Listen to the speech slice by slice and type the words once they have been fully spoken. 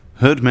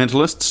Herd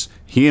mentalists,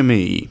 hear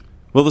me.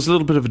 Well, there's a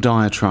little bit of a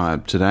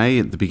diatribe today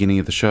at the beginning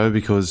of the show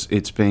because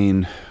it's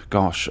been,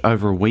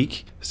 over a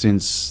week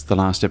since the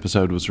last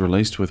episode was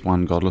released with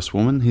One Godless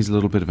Woman. Here's a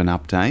little bit of an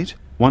update.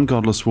 One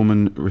Godless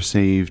Woman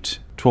received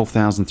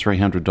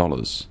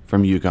 $12,300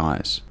 from you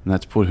guys, and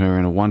that's put her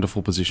in a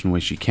wonderful position where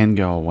she can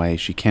go away,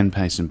 she can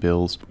pay some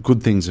bills.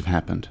 Good things have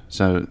happened,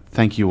 so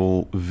thank you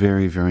all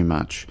very, very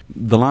much.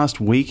 The last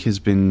week has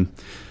been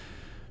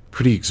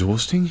pretty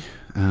exhausting.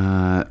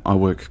 I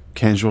work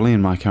casually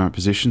in my current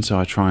position, so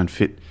I try and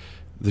fit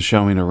the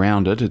show in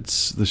around it.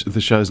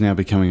 The show's now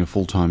becoming a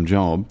full-time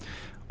job.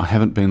 I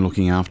haven't been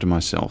looking after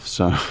myself,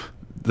 so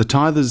the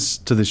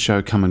tithers to this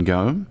show come and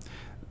go.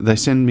 Some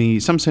send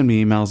me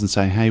emails and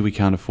say, hey, we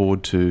can't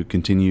afford to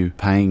continue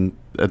paying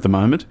at the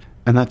moment,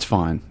 and that's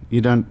fine.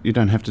 You don't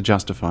have to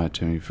justify it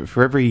to me.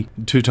 For every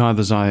 2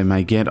 tithers I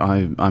may get,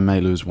 I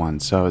may lose 1.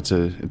 So it's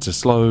a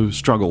slow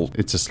struggle.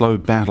 It's a slow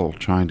battle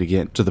trying to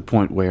get to the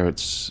point where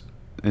it's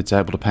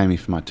able to pay me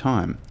for my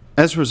time.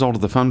 As a result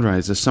of the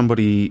fundraiser,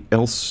 somebody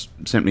else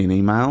sent me an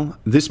email.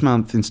 This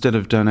month, instead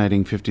of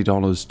donating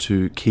 $50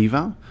 to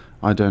Kiva,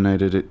 I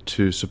donated it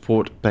to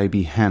support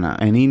baby Hannah,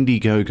 an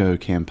Indiegogo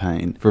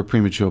campaign for a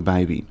premature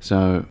baby.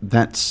 So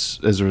that's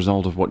as a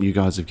result of what you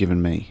guys have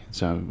given me.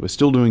 So we're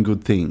still doing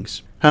good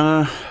things.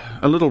 A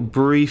little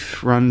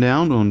brief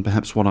rundown on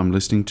perhaps what I'm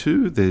listening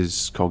to.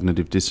 There's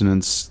Cognitive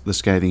Dissonance, The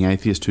Scathing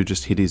Atheist, who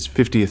just hit his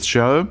 50th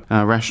show,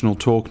 Rational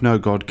Talk, No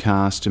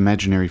Godcast,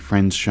 Imaginary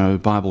Friends Show,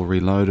 Bible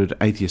Reloaded,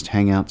 Atheist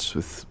Hangouts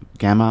with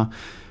Gamma,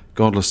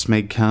 Godless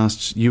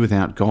Smegcasts, You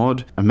Without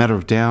God, A Matter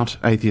of Doubt,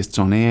 Atheists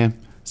on Air,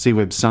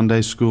 CWebbs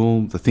Sunday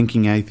School, The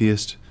Thinking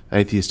Atheist,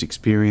 Atheist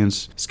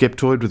Experience,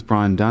 Skeptoid with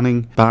Brian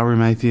Dunning,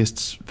 Barroom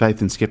Atheists, Faith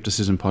and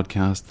Skepticism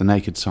Podcast, The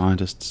Naked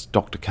Scientists,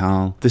 Dr.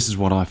 Carl. This is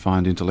what I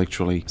find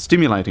intellectually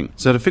stimulating.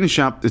 So to finish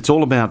up, it's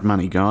all about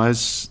money,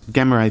 guys.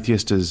 Gamma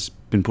Atheist has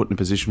been put in a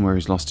position where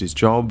he's lost his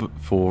job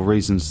for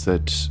reasons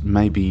that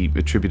may be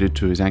attributed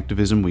to his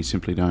activism. We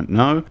simply don't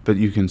know. But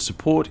you can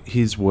support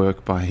his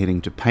work by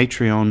heading to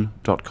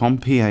patreon.com,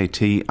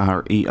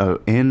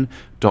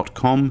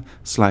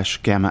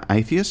 patreon.com/Gamma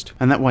Atheist,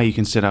 and that way you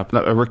can set up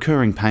a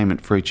recurring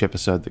payment for each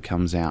episode that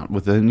comes out.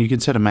 And you can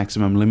set a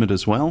maximum limit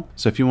as well.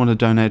 So if you want to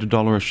donate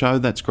 $1 a show,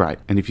 that's great.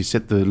 And if you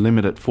set the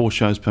limit at 4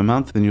 shows per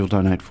month, then you'll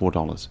donate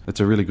 $4. It's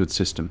a really good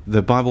system.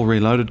 The Bible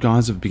Reloaded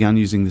guys have begun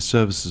using this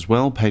service as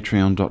well.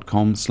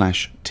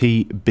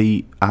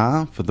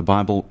 Patreon.com/TBR for the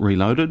Bible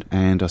Reloaded,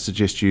 and I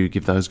suggest you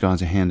give those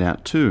guys a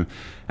handout too.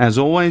 As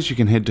always, you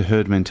can head to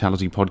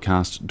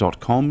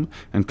herdmentalitypodcast.com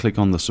and click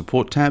on the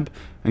support tab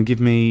and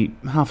give me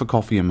half a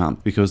coffee a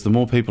month, because the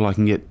more people I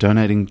can get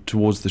donating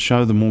towards the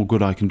show, the more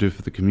good I can do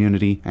for the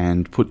community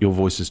and put your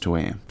voices to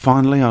air.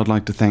 Finally, I'd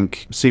like to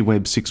thank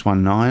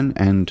CWebbs619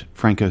 and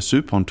Franco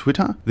Soup on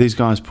Twitter. These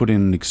guys put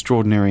in an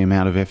extraordinary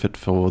amount of effort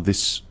for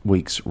this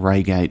week's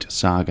RapGate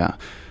saga.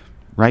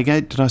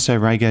 RapGate? Did I say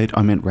RapGate?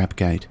 I meant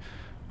RapGate.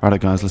 Righto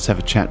guys, let's have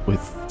a chat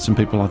with some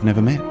people I've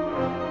never met.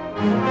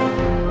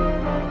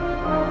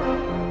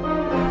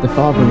 The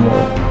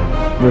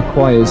father-in-law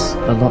requires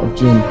a lot of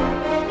gin.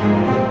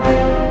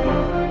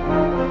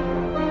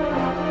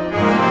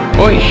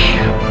 Oich,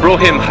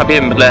 brohim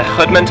habim le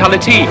chud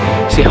mentality,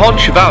 si hod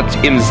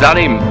shvat im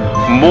zarim,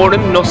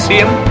 morim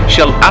nosim,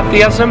 shel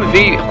atheism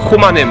vi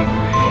chumanim,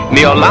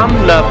 miolam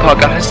le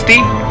pagahesti,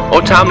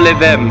 otam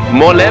levem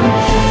molem,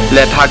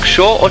 le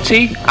pagsho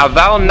oti,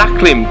 aval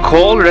naklim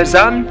kol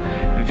rezan,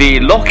 vi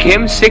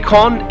lochim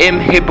sikon im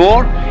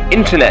hibor,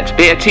 internet,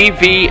 beati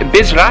vi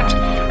bizrat,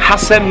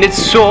 hasem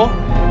nitso,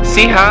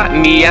 siha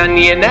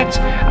miyanienet,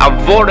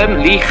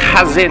 avorem li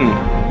chazin.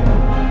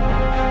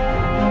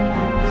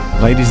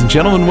 Ladies and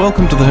gentlemen,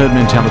 welcome to the Herd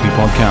Mentality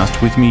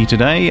Podcast. With me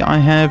today, I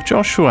have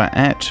Joshua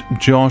at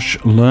Josh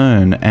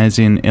Learn, as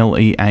in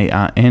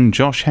Learn.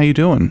 Josh, how you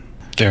doing?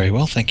 Very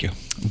well, thank you.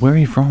 Where are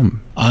you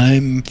from?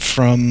 I'm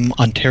from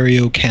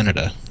Ontario,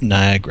 Canada,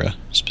 Niagara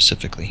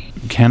specifically.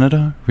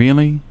 Canada?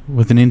 Really?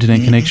 With an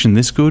internet connection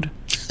this good?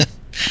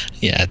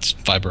 Yeah, it's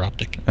fiber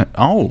optic.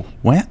 Oh,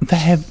 wow! They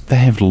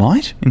have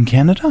light in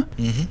Canada?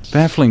 Mm-hmm.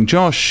 Baffling.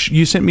 Josh,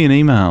 you sent me an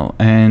email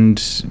and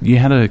you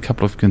had a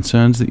couple of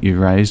concerns that you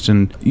raised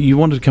and you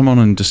wanted to come on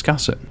and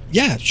discuss it.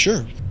 Yeah,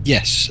 sure.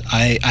 Yes,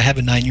 I have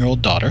a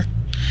 9-year-old daughter,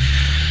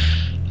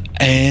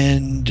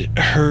 and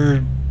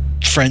her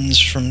friends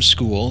from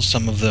school,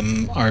 some of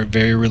them are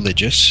very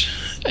religious,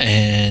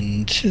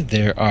 and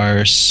there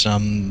are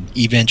some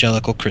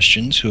evangelical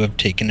Christians who have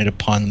taken it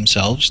upon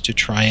themselves to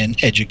try and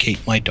educate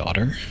my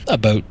daughter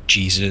about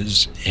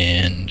Jesus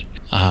and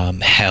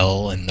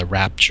hell and the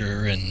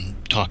rapture and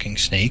talking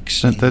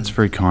snakes. That's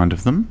very kind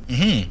of them.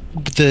 Mm-hmm.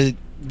 But the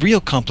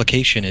real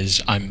complication is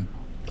I'm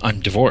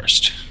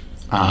divorced.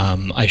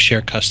 I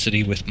share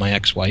custody with my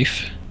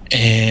ex-wife,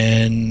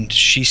 and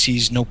she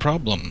sees no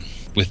problem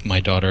with my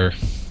daughter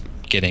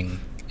getting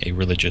a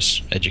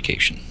religious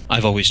education.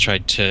 I've always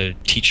tried to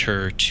teach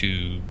her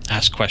to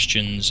ask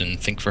questions and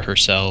think for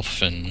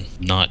herself and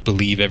not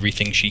believe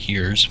everything she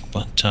hears,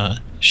 but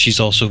she's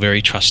also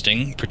very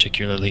trusting,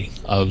 particularly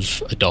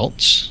of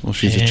adults. Well,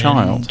 she's a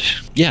child.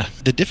 Yeah,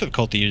 the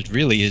difficulty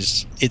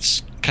is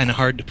it's kind of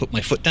hard to put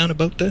my foot down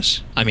about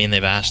this. I mean,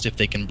 they've asked if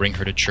they can bring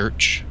her to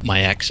church.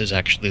 My ex has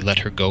actually let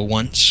her go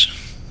once.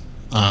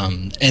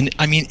 And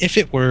I mean, if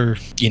it were,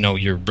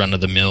 your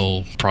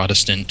run-of-the-mill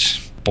Protestant,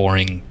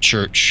 boring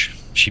church,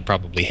 she'd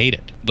probably hate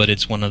it. But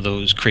it's one of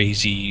those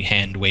crazy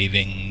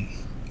hand-waving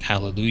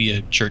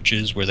hallelujah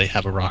churches where they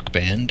have a rock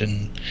band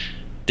and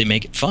they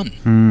make it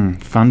fun.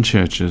 Fun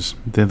churches.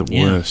 They're the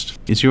worst.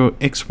 Is your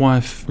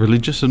ex-wife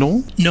religious at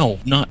all? No,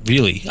 not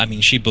really. I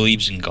mean, she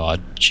believes in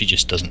God. She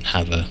just doesn't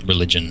have a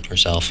religion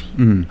herself.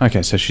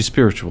 Okay, so she's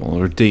spiritual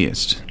or a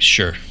deist.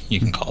 Sure, you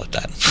can call it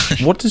that.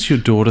 What does your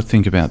daughter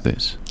think about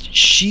this?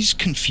 She's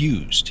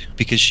confused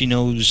because she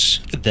knows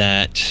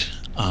that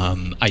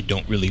I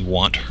don't really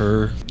want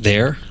her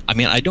there. I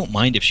mean, I don't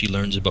mind if she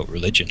learns about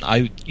religion.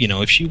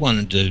 If she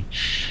wanted to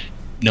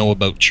know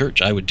about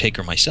church, I would take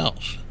her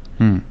myself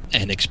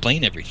and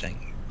explain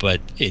everything.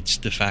 But it's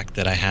the fact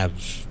that I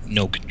have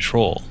no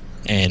control,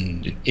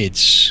 and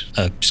it's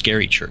a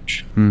scary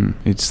church.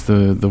 It's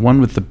the one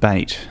with the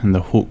bait and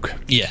the hook.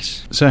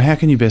 Yes. So how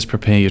can you best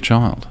prepare your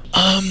child?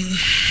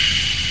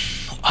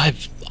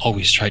 I've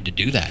always tried to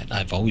do that.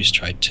 I've always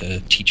tried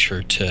to teach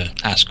her to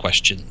ask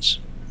questions.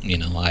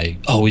 I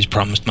always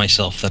promised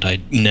myself that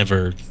I'd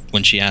never,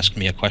 when she asked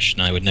me a question,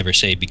 I would never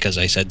say because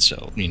I said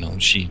so.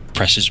 She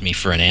presses me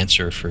for an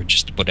answer for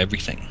just about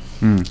everything.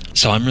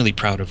 So I'm really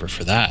proud of her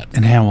for that.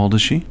 And how old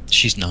is she?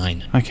 She's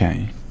 9.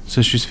 Okay.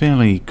 So she's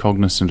fairly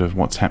cognizant of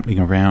what's happening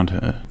around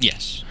her.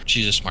 Yes.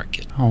 She's a smart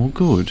kid. Oh,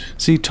 good.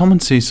 See, Tom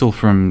and Cecil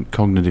from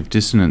Cognitive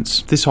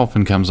Dissonance, this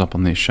often comes up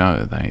on their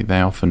show.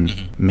 They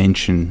often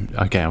mention,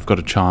 okay, I've got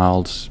a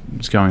child,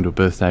 it's going to a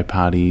birthday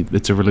party,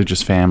 it's a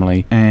religious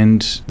family,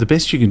 and the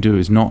best you can do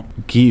is not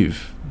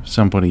give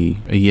somebody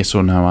a yes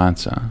or no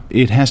answer.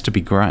 It has to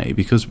be grey,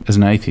 because as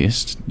an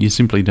atheist, you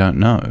simply don't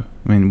know.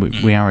 I mean,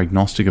 we are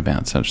agnostic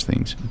about such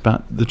things.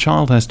 But the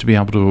child has to be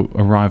able to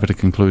arrive at a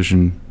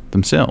conclusion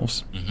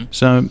themselves.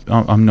 So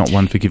I'm not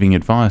one for giving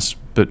advice,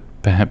 but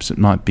perhaps it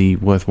might be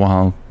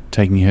worthwhile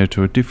taking her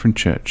to a different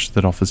church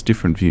that offers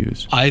different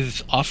views.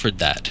 I've offered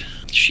that.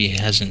 She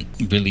hasn't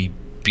really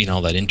been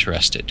all that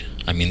interested.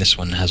 I mean, this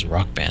one has a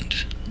rock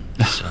band.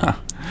 So.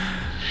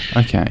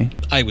 Okay.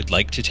 I would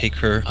like to take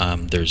her.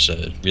 There's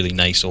a really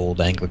nice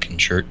old Anglican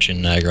church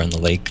in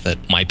Niagara-on-the-Lake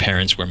that my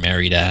parents were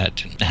married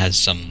at. It has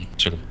some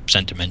sort of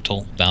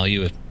sentimental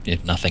value,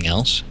 if nothing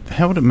else.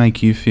 How would it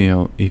make you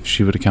feel if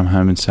she were to come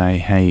home and say,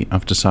 hey,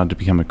 I've decided to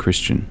become a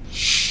Christian?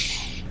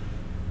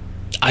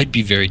 I'd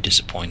be very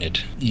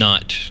disappointed.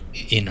 Not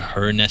in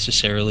her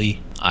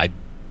necessarily. I'd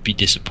be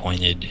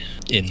disappointed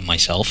in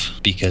myself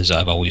because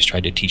I've always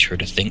tried to teach her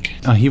to think.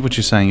 I hear what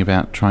you're saying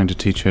about trying to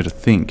teach her to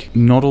think.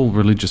 Not all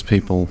religious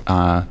people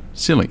are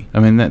silly. I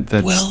mean,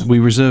 that's we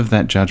reserve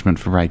that judgment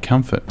for Ray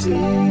Comfort.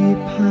 Deep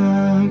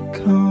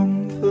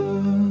comfort,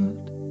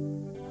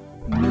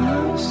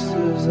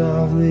 masters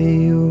of the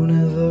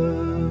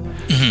universe.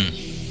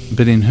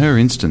 But in her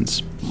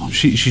instance,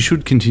 she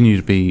should continue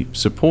to be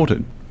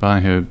supported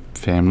by her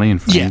family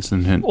and friends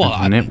and her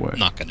network. I'm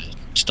not going to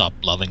stop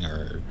loving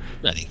her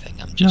or anything.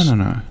 I'm just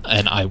No.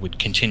 And I would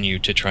continue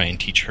to try and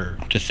teach her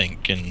to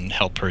think and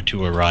help her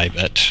to arrive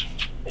at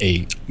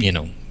a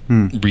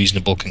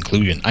reasonable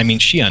conclusion. I mean,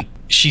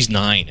 she's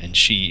 9 and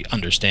she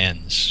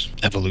understands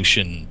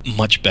evolution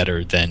much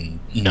better than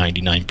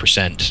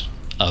 99%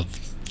 of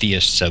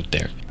theists out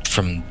there.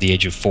 From the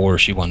age of 4,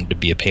 she wanted to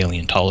be a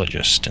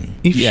paleontologist. And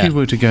if she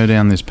were to go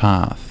down this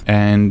path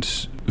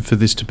and for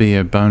this to be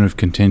a bone of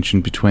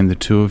contention between the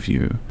two of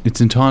you,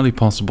 it's entirely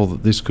possible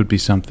that this could be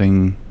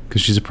something,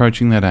 because she's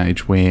approaching that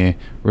age where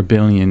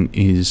rebellion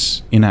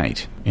is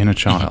innate in a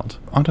child.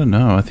 I don't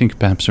know. I think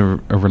perhaps a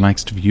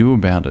relaxed view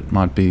about it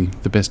might be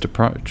the best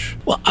approach.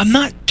 Well, I'm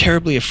not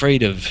terribly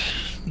afraid of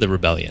the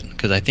rebellion,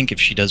 because I think if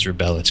she does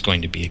rebel, it's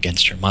going to be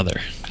against her mother,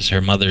 because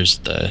her mother's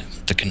the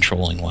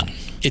controlling one.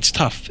 It's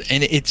tough,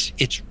 and it's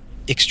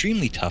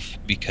extremely tough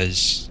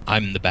because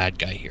I'm the bad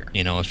guy here.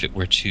 If it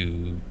were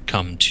to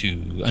come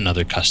to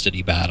another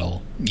custody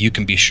battle, you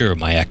can be sure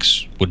my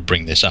ex would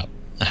bring this up,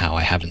 how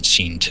I haven't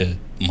seen to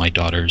my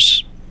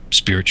daughter's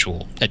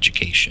spiritual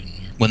education,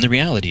 when the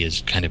reality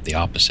is kind of the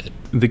opposite.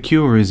 The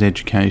cure is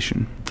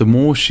education. The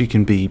more she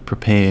can be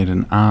prepared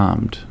and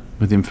armed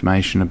with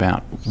information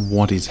about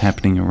what is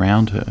happening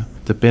around her,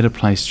 the better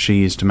placed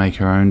she is to make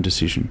her own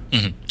decision.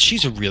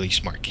 She's a really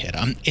smart kid.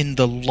 In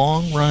the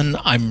long run,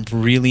 I'm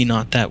really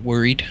not that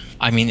worried.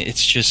 I mean,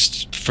 it's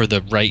just for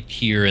the right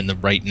here and the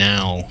right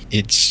now,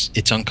 it's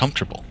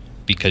uncomfortable.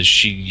 Because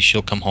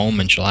she'll come home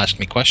and she'll ask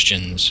me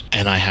questions,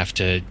 and I have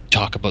to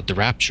talk about the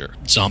rapture,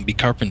 zombie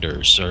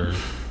carpenters, or...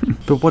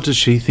 But what does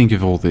she think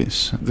of all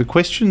this? The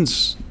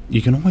questions,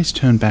 you can always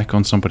turn back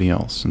on somebody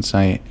else and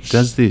say,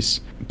 does this,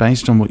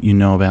 based on what you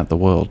know about the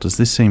world, does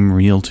this seem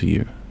real to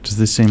you? Does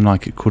this seem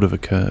like it could have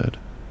occurred?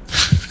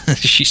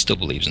 She still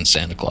believes in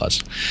Santa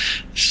Claus.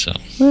 So.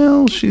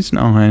 Well, she's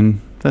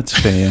 9. That's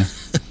fair.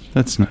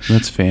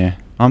 That's fair.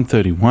 I'm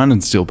 31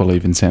 and still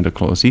believe in Santa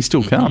Claus. He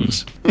still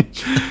comes.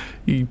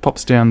 He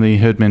pops down the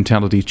herd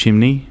mentality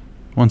chimney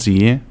once a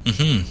year,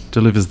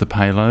 delivers the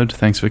payload.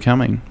 Thanks for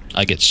coming.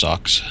 I get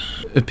socks.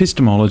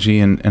 Epistemology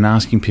and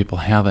asking people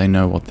how they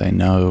know what they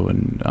know,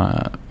 and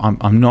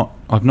I've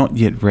not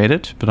yet read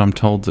it, but I'm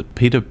told that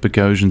Peter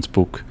Boghossian's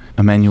book,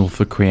 A Manual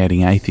for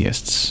Creating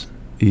Atheists,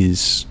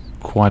 is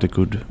quite a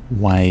good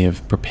way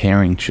of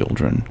preparing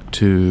children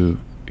to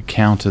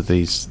counter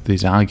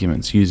these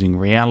arguments using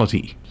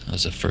reality. That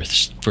was the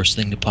first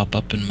thing to pop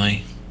up in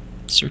my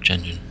search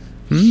engine.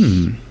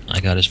 I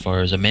got as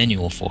far as a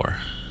manual for.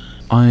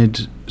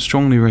 I'd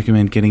strongly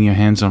recommend getting your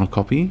hands on a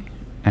copy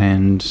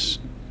and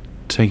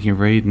taking a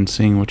read and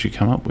seeing what you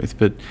come up with.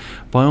 But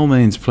by all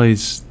means,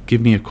 please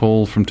give me a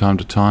call from time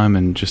to time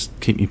and just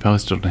keep me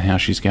posted on how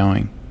she's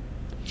going.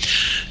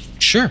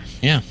 Sure,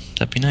 yeah,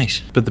 that'd be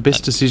nice. But the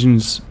best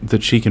decisions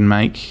that she can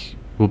make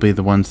will be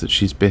the ones that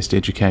she's best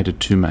educated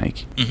to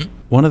make.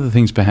 One of the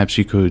things perhaps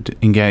you could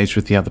engage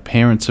with the other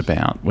parents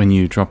about when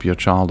you drop your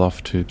child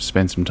off to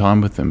spend some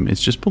time with them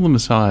is just pull them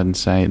aside and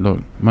say,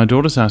 look, my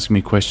daughter's asking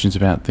me questions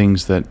about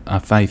things that are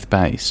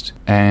faith-based,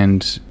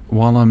 and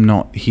while I'm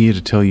not here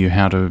to tell you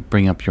how to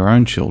bring up your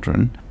own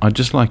children, I'd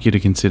just like you to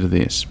consider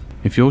this.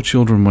 If your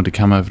children were to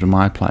come over to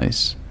my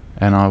place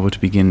and I were to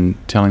begin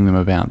telling them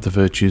about the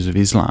virtues of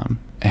Islam,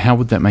 how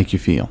would that make you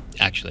feel?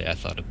 Actually, I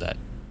thought of that.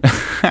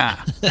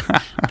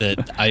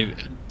 That I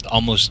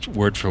almost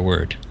word for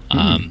word.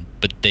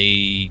 But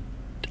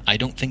I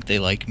don't think they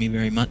like me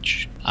very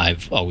much.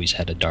 I've always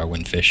had a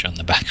Darwin fish on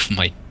the back of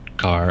my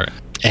car,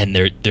 and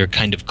they're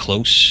kind of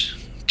close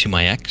to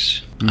my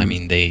ex. I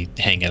mean, they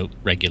hang out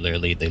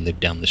regularly. They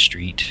live down the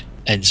street,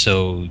 and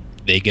so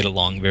they get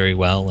along very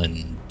well.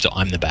 And so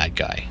I'm the bad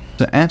guy.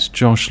 So at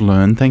Josh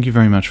Learn, thank you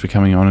very much for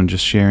coming on and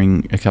just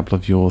sharing a couple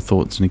of your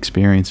thoughts and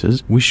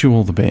experiences. Wish you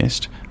all the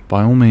best.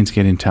 By all means,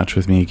 get in touch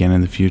with me again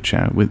in the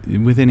future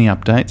with any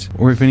updates,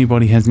 or if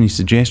anybody has any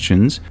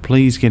suggestions,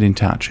 please get in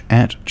touch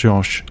at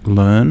Josh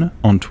Learn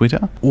on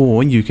Twitter,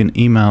 or you can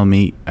email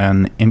me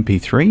an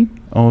MP3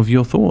 of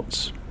your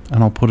thoughts,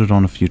 and I'll put it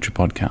on a future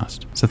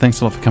podcast. So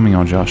thanks a lot for coming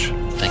on, Josh.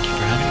 Thank you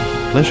for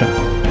having me.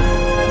 Pleasure.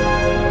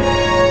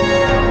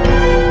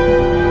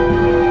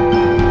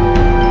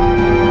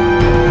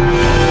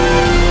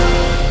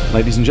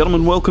 Ladies and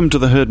gentlemen, welcome to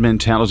the Herd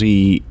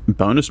Mentality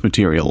bonus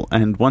material,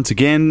 and once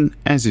again,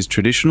 as is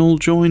traditional,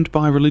 joined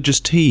by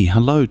ReligiousT.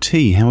 Hello,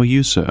 T. How are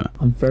you, sir?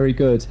 I'm very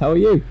good. How are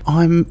you?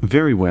 I'm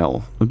very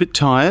well. A bit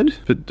tired,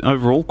 but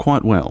overall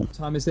quite well. What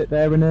time is it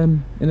there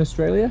in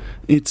Australia?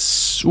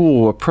 It's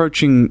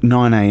approaching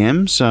 9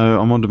 a.m, so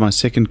I'm on to my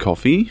second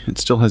coffee. It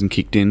still hasn't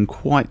kicked in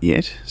quite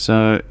yet,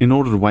 so in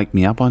order to wake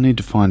me up, I need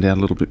to find out a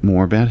little bit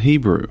more about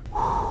Hebrew.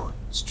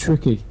 It's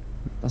tricky.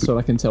 That's what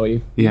I can tell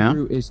you. Yeah?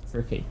 Hebrew is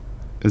tricky.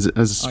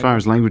 As far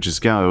as languages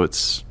go,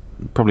 it's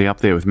probably up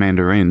there with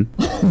Mandarin.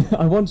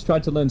 I once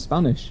tried to learn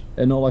Spanish,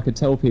 and all I could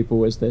tell people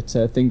was that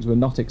things were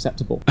not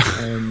acceptable.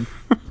 And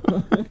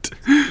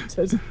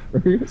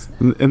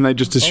they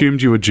just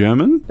assumed you were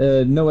German?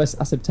 No es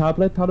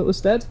aceptable para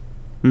usted?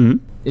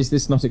 Mm-hmm. Is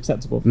this not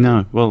acceptable?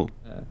 No, well,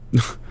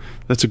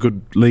 that's a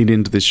good lead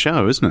into this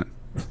show, isn't it?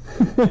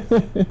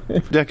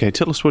 Okay,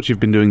 tell us what you've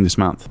been doing this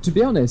month. To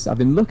be honest, I've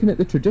been looking at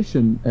the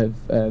tradition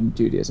of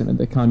Judaism, and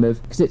the kind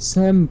of, because it's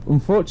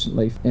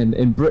unfortunately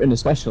in Britain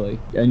especially,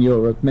 and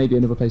Europe, maybe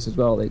in other places as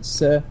well,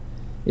 it's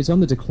on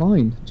the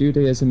decline.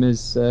 Judaism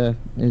is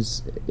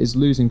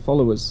losing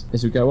followers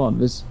as we go on.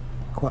 There's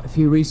quite a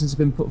few reasons have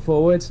been put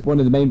forward. One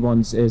of the main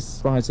ones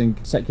is rising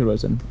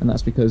secularism, and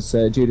that's because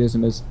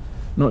Judaism is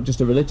not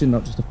just a religion,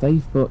 not just a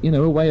faith, but,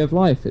 a way of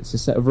life. It's a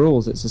set of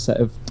rules, it's a set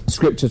of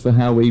scriptures for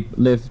how we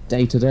live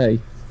day to day,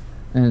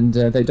 and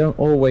they don't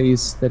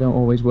always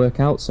work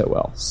out so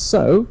well.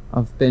 So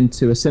I've been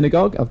to a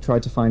synagogue. I've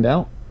tried to find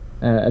out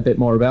a bit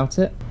more about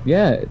it.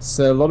 Yeah, it's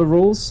a lot of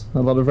rules, a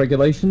lot of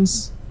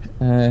regulations.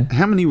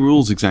 How many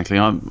rules exactly?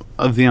 I'm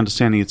of the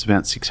understanding it's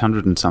about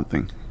 600 and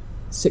something.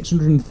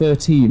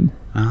 613.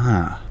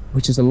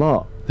 Which is a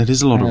lot. That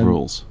is a lot of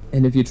rules.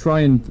 And if you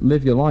try and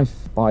live your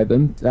life by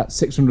them, that's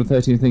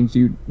 613 things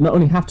you not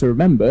only have to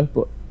remember,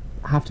 but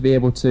have to be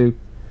able to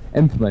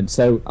implement.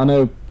 So I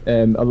know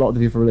a lot of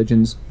the other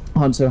religions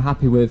aren't so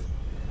happy with,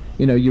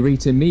 you're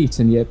eating meat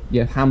and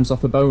your ham's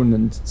off a bone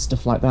and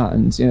stuff like that.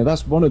 And,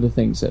 that's one of the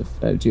things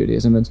of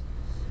Judaism. And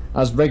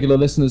as regular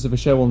listeners of the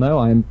show will know,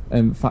 I am,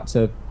 in fact,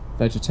 a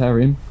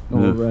vegetarian,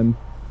 or,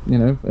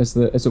 as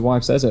the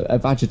wife says, a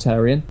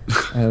vegetarian.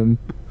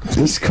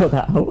 Please cut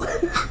that out.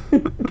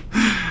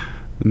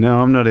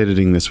 No, I'm not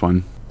editing this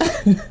one.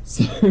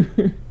 So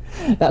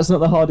that's not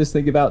the hardest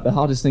thing about. The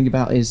hardest thing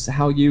about is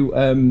how you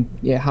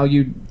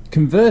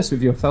converse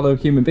with your fellow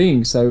human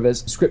beings. So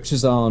there's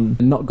scriptures on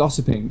not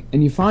gossiping,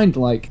 and you find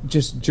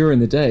just during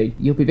the day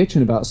you'll be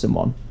bitching about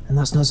someone, and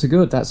that's not so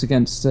good. That's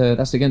against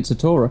the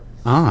Torah.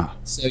 Ah.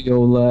 So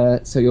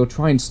you'll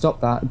try and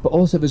stop that, but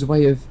also there's a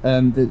way of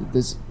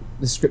there's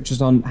the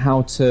scriptures on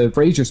how to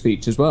phrase your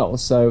speech as well.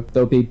 So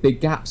there'll be big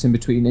gaps in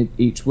between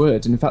each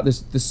word. And in fact,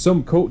 there's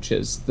some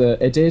cultures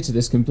that adhere to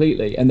this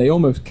completely, and they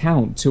almost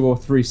count 2 or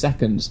 3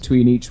 seconds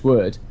between each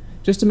word,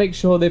 just to make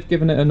sure they've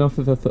given it enough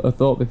of a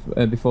thought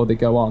before they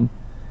go on.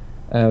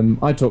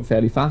 I talk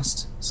fairly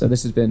fast, so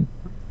this has been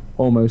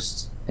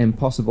almost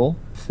impossible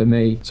for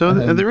me. So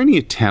are there any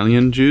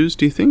Italian Jews,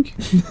 do you think?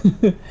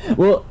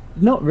 Well,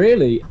 not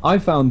really. I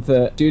found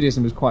that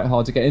Judaism was quite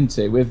hard to get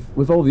into.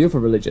 With all the other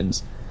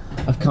religions,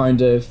 I've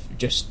kind of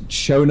just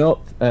shown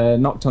up,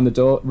 knocked on the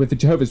door. With the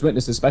Jehovah's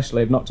Witnesses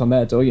especially, I've knocked on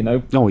their door, you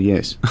know. Oh,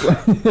 yes.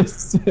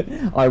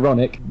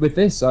 Ironic. With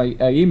this, I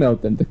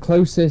emailed them. The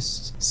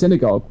closest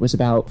synagogue was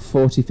about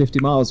 40, 50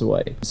 miles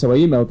away. So I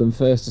emailed them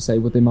first to say,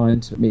 would they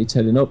mind me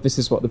turning up? This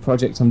is what the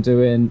project I'm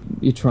doing.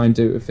 You try and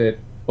do it with the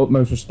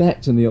utmost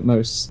respect and the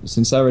utmost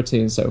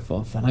sincerity and so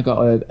forth. And I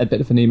got a bit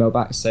of an email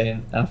back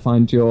saying, I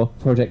find your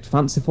project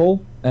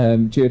fanciful.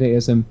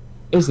 Judaism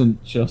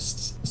isn't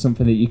just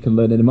something that you can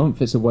learn in a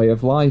month. It's a way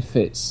of life.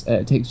 It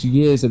takes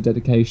years of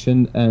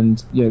dedication,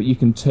 and you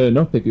can turn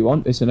up if you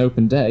want. It's an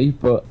open day,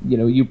 but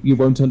you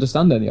won't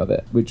understand any of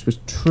it, which was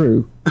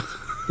true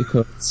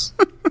because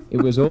it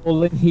was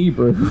all in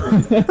Hebrew.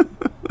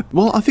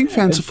 Well, I think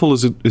fanciful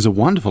is a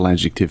wonderful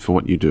adjective for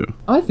what you do.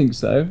 I think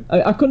so.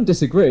 I couldn't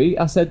disagree.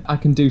 I said I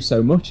can do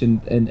so much in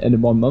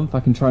 1 month. I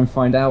can try and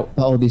find out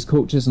about all these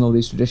cultures and all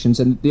these traditions,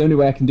 and the only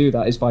way I can do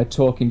that is by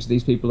talking to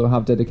these people who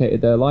have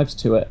dedicated their lives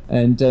to it.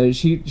 And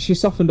she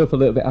softened up a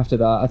little bit after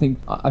that.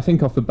 I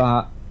think off the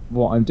bat,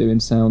 what I'm doing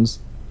sounds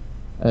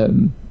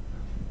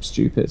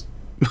stupid.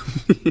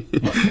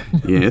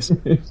 Yes.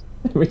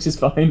 Which is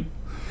fine.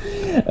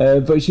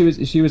 But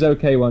she was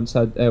okay once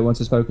I'd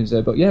spoken to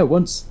her. But yeah,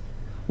 once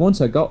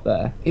I got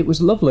there, it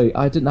was lovely.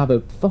 I didn't have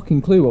a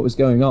fucking clue what was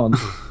going on,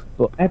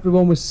 but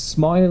everyone was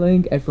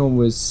smiling, everyone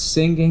was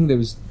singing, there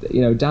was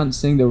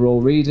dancing, they were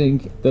all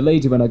reading. The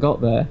lady, when I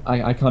got there,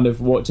 I kind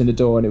of walked in the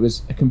door and it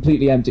was a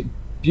completely empty,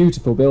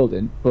 beautiful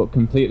building, but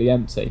completely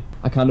empty.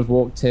 I kind of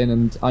walked in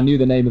and I knew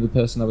the name of the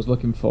person I was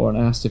looking for, and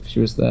I asked if she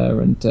was there,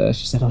 and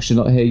she said, "Oh, she's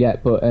not here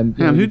yet." But and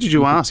who did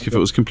you ask if it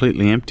was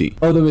completely empty?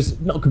 Oh, there was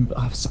not.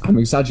 I'm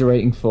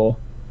exaggerating for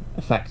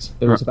effect.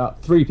 There was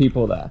about 3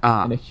 people there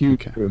in a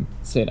huge room,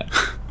 so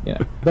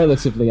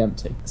relatively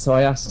empty. So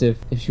I asked if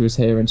she was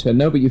here, and she said,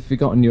 "No, but you've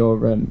forgotten your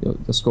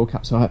skull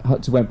cap." So I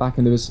had to went back,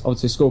 and there was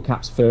obviously skull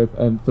caps for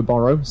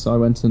borrow. So I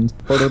went and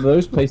borrowed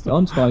those, placed it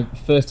on. It's my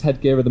first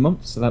headgear of the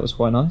month, so that was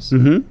quite nice.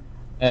 Mm-hmm.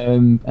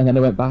 And then I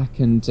went back,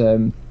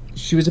 and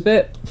she was a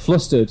bit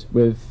flustered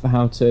with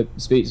how to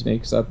speak to me,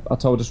 because I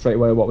told her straight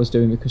away what I was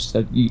doing, because she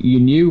said,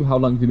 "You knew? How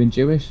long have you been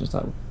Jewish?" I was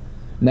like,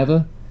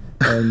 "Never."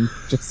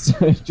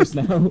 Just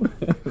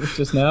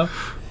now.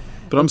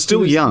 But I'm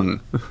still young.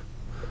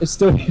 It's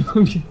still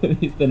young.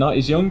 The night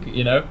is young,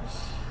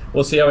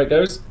 We'll see how it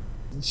goes.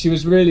 She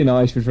was really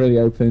nice. She was really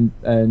open,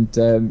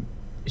 and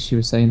she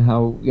was saying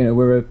how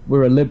we're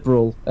a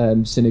liberal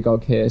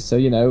synagogue here. So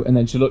and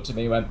then she looked at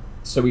me and went,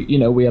 "So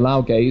we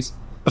allow gays."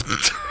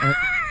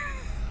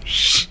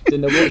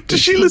 Does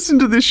she listen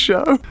to this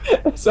show?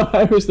 So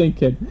I was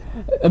thinking,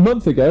 a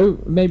month ago,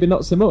 maybe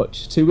not so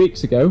much. 2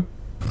 weeks ago.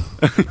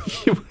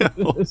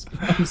 There's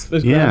grounds for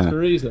a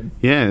reason.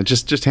 Yeah,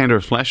 just hand her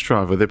a flash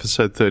drive with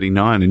episode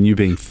 39 and you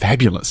being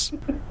fabulous.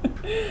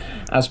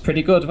 That's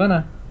pretty good,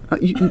 wasn't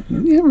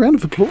it? Round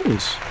of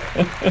applause.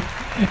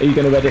 Are you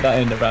going to edit that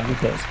in, a round of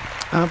applause?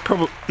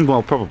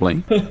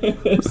 Probably.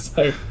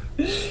 So,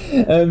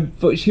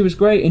 but she was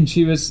great, and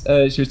she was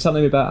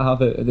telling me about how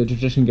the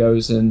tradition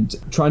goes and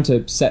trying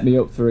to set me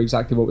up for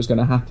exactly what was going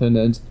to happen.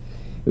 And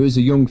it was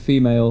a young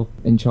female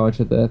in charge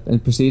of the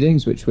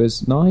proceedings, which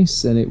was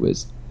nice, and it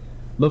was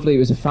lovely. It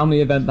was a family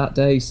event that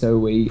day, so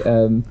we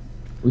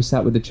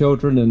sat with the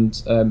children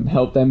and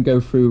helped them go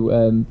through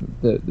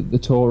the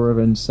Torah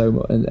and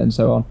so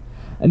on.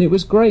 And it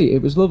was great.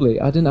 It was lovely.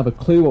 I didn't have a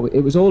clue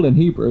it was all in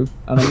Hebrew,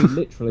 and I mean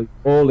literally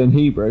all in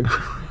Hebrew.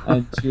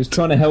 And she was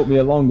trying to help me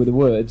along with the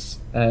words,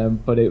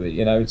 but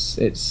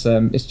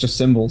it's just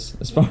symbols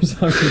as far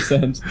as I'm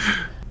concerned.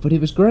 But it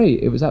was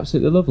great. It was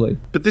absolutely lovely.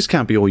 But this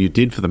can't be all you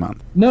did for the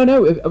month. No.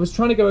 I was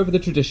trying to go over the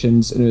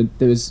traditions, and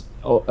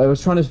I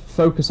was trying to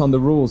focus on the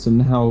rules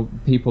and how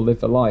people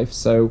live their life.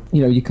 So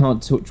you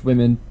can't touch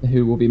women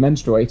who will be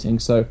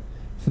menstruating. So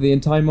for the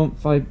entire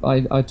month,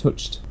 I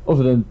touched,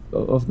 other than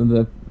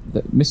the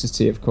Mrs.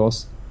 T, of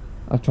course,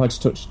 I tried to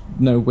touch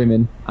no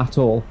women at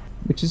all,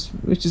 which is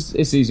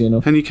it's easy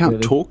enough. And you can't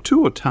really talk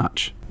to or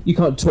touch. You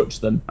can't touch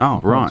them. Oh,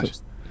 right.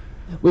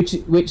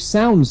 Which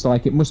sounds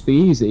like it must be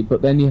easy,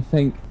 but then you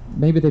think,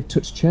 maybe they've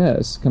touched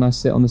chairs. Can I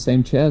sit on the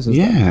same chairs as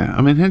them? Yeah,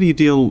 I mean, how do you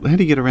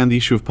get around the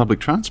issue of public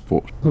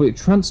transport? Public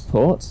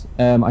transport,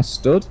 I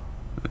stood.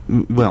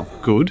 Well,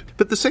 good.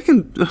 But the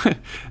second,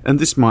 and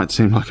this might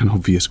seem like an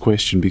obvious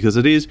question, because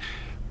it is,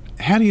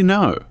 how do you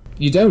know?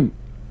 You don't.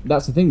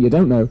 That's the thing, you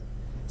don't know.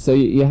 So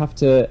you have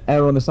to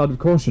err on the side of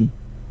caution.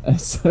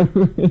 So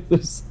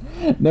there's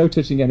no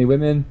touching any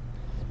women.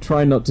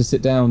 Try not to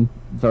sit down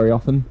very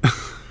often.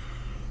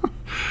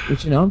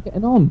 Which, I'm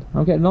getting on.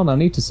 I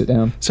need to sit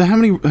down. So how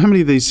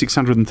many of these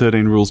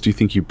 613 rules do you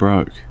think you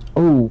broke?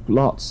 Oh,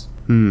 lots.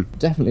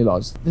 Definitely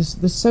lots.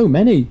 There's so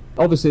many.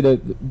 Obviously,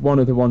 one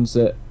of the ones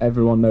that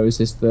everyone knows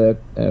is the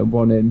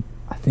one in,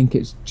 I think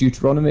it's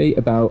Deuteronomy,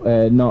 about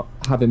not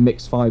having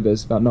mixed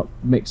fibres, about not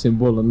mixing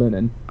wool and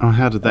linen. Oh,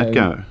 how did that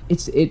go?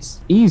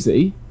 It's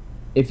easy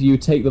if you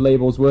take the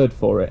label's word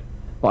for it.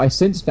 But I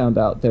since found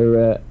out there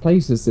are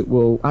places that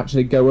will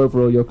actually go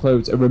over all your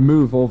clothes and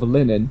remove all the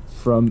linen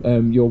from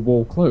your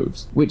wool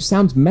clothes, which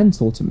sounds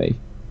mental to me,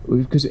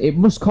 because it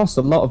must cost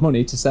a lot of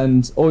money to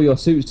send all your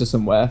suits to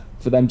somewhere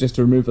for them just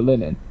to remove the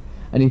linen.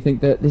 And you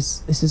think that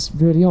this is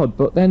really odd.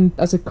 But then,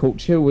 as a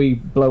culture, we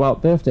blow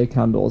out birthday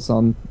candles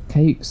on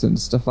cakes and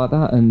stuff like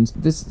that. And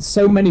there's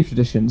so many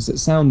traditions that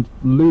sound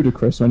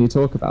ludicrous when you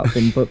talk about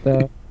them, but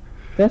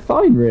they're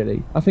fine,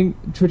 really. I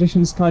think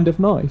tradition's kind of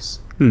nice.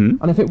 And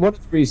I think one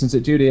of the reasons that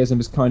Judaism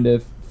is kind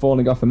of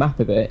falling off the map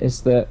a bit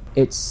is that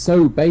it's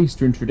so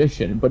based in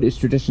tradition, but it's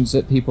traditions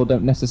that people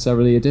don't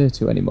necessarily adhere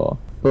to anymore.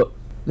 But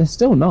they're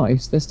still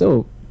nice. They're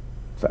still...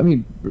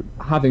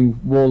 having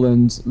wool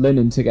and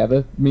linen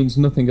together means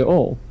nothing at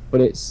all,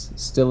 but it's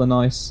still a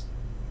nice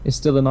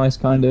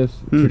kind of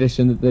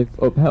tradition that they've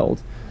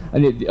upheld.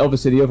 And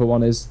obviously the other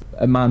one is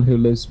a man who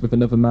lives with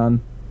another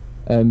man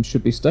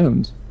should be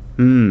stoned.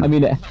 I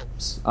mean, it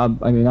helps. I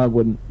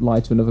wouldn't lie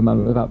to another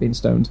man without being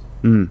stoned.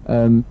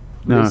 No.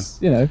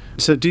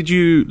 So did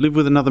you live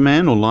with another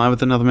man or lie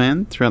with another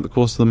man throughout the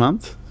course of the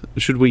month?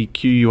 Should we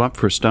queue you up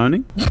for a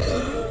stoning?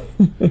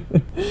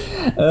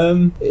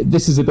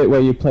 This is a bit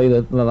where you play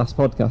the last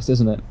podcast,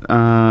 isn't it?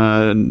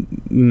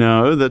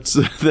 No,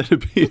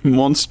 that'd be a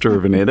monster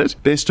of an edit.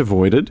 Best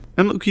avoided.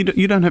 And look,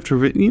 you don't have to.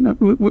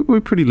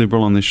 We're pretty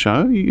liberal on this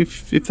show.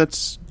 If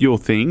that's your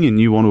thing and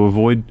you want to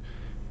avoid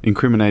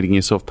incriminating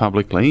yourself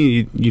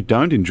publicly, you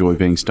don't enjoy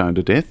being stoned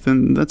to death,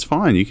 then that's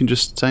fine. You can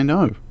just say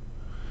no.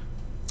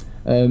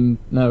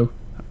 No.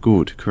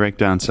 Good,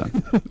 correct answer.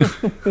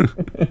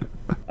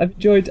 I've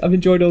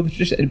enjoyed all the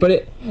tradition,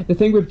 but the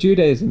thing with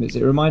Judaism is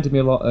it reminded me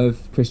a lot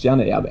of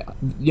Christianity. I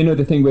mean,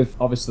 the thing with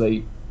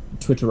obviously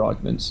Twitter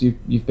arguments.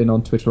 You've been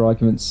on Twitter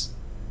arguments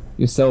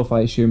yourself,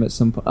 I assume, at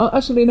some point. Oh,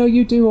 actually, no,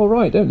 you do all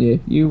right, don't you?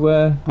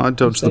 I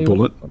dodge the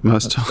bullet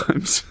most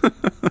times.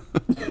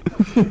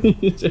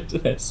 You do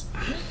this,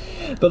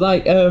 but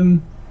like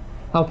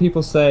how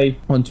people say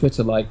on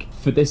Twitter, like,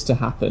 for this to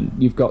happen,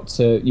 you've got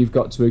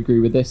to agree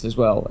with this as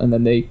well, and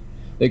then they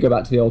go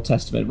back to the Old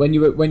Testament. When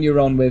you were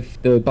on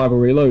with the Bible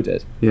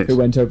Reloaded, yes, who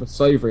went over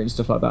slavery and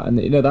stuff like that, and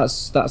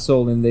that's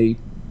all in the.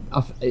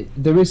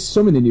 There is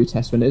some in the New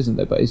Testament, isn't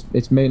there? But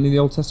it's mainly the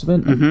Old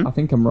Testament. Mm-hmm. I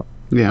think I'm right.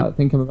 Yeah, I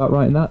think I'm about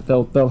right in that.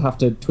 They'll have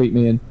to tweet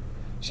me and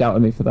shout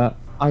at me for that.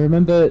 I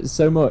remember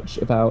so much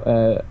about.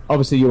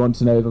 Obviously, you want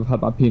to know if I've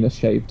had my penis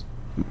shaved.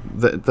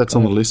 That's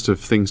on the list of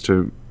things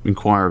to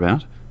inquire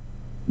about.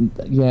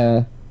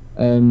 Yeah,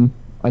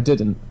 I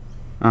didn't.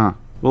 Ah,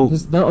 well,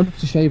 there's not enough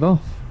to shave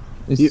off.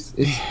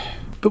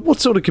 But what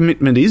sort of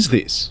commitment is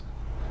this?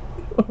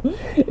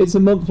 It's a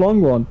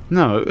month-long one.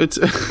 No, it's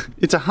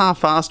a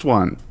half-assed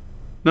one.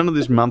 None of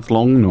this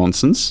month-long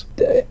nonsense.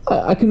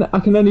 I can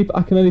only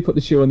put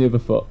the shoe on the other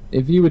foot.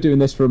 If you were doing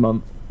this for a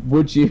month,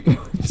 would you go?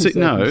 See,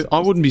 no, I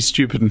wouldn't be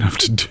stupid enough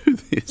to do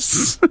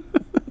this.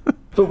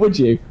 But would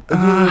you?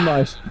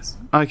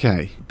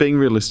 Okay, being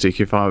realistic,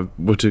 if I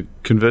were to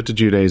convert to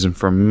Judaism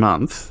for a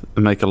month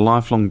and make a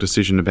lifelong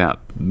decision about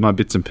my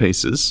bits and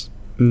pieces,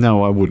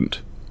 no, I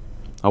wouldn't.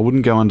 I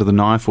wouldn't go under the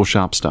knife or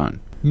sharp stone.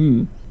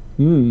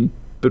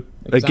 But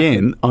exactly.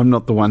 Again, I'm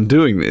not the one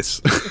doing this.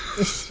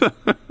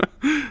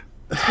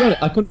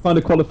 I couldn't find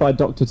a qualified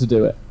doctor to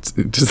do it.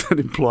 Does that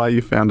imply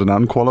you found an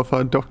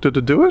unqualified doctor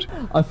to do it?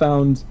 I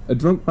found a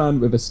drunk man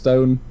with a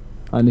stone,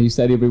 and he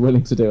said he'd be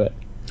willing to do it.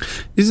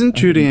 Isn't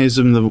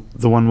Judaism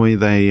the one where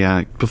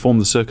they perform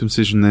the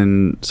circumcision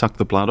then suck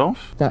the blood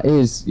off? That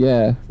is,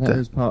 yeah. That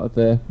is part of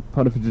the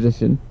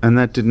tradition. And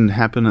that didn't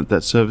happen at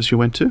that service you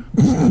went to?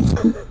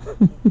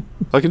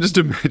 I can just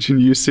imagine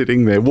you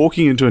sitting there,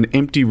 walking into an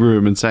empty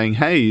room and saying,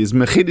 "Hey, is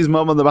Mechid's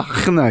Mama the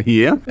Bachna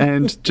here?"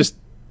 And just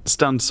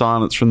stunned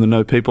silence from the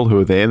no people who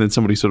are there. And then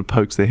somebody sort of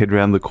pokes their head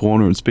around the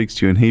corner and speaks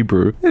to you in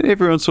Hebrew. And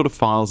everyone sort of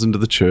files into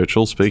the church,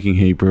 all speaking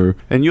Hebrew.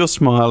 And you're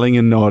smiling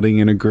and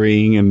nodding and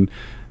agreeing. And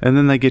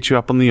then they get you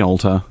up on the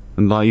altar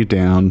and lie you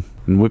down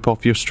and whip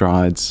off your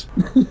strides.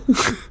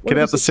 Get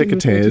out the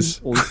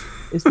secateurs.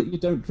 Is that you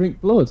don't drink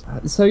blood.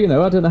 So,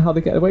 I don't know how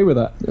they get away with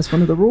that. That's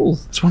one of the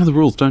rules. It's one of the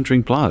rules, don't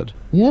drink blood.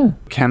 Yeah.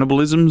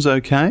 Cannibalism's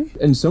okay?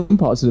 In some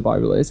parts of the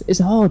Bible, it's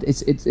hard.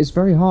 It's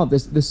very hard.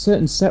 There's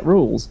certain set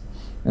rules,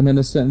 and then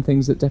there's certain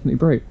things that definitely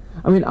break.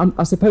 I mean,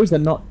 I suppose they're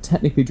not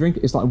technically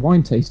drinking. It's like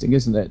wine tasting,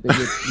 isn't it?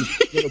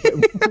 You get a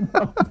bit of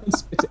wine and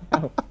spit it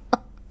out.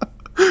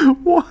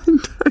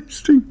 Wine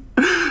tasting?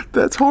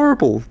 That's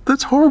horrible.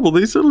 That's horrible.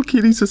 These little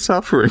kiddies are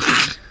suffering.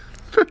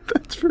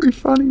 That's very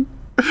funny.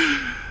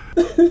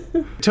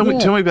 Tell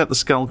me about the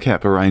skull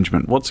cap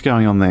arrangement. What's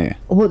going on there?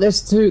 Well,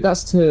 that's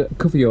to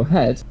cover your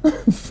head.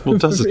 Well,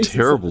 it does a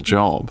terrible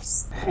job.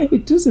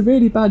 It does a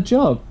really bad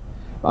job.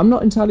 I'm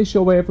not entirely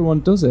sure why everyone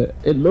does it.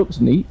 It looks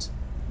neat.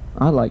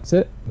 I liked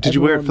it. Did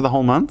you wear it for the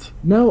whole month?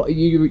 No,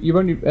 you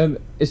only,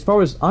 as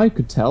far as I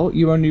could tell,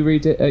 you only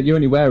read it. You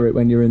only wear it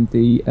when you're in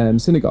the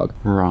synagogue.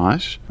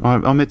 Right.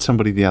 I met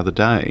somebody the other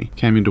day,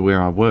 came into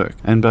where I work,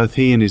 and both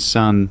he and his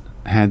son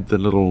had the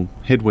little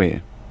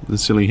headwear, the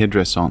silly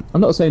headdress on.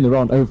 I'm not saying there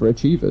aren't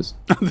overachievers.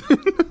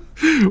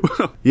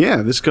 Well, yeah,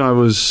 this guy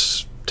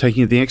was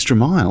taking it the extra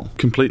mile,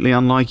 completely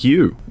unlike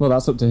you. Well,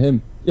 that's up to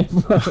him. Yeah,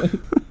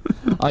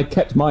 I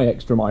kept my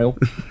extra mile.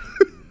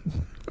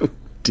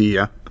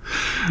 Dear.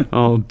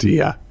 Oh,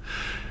 dear.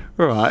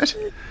 All right.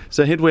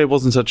 So headwear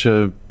wasn't such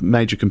a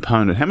major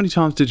component. How many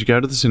times did you go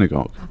to the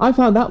synagogue? I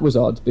found that was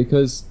odd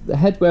because the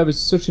headwear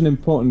was such an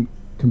important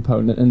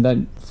component, and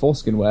then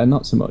foreskin wear,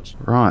 not so much.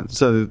 Right.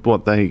 So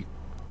what, they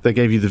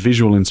gave you the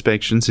visual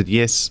inspection, said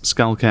yes,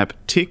 skull cap,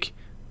 tick,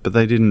 but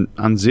they didn't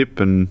unzip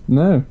and...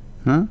 No.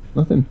 Huh?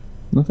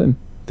 Nothing.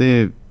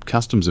 Their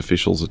customs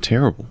officials are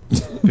terrible.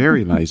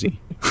 Very lazy.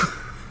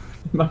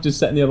 Imagine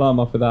setting the alarm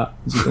off with that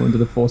as you go into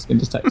the foreskin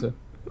detector.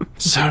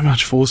 So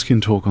much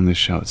foreskin talk on this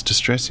show. It's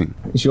distressing.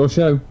 It's your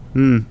show.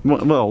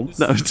 Well, no,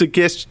 it's a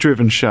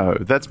guest-driven show.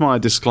 That's my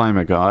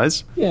disclaimer,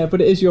 guys. Yeah, but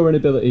it is your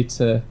inability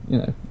to,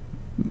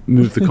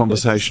 move the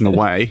conversation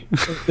away.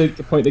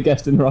 to point the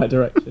guest in the right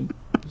direction.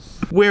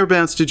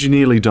 Whereabouts did you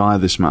nearly die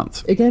this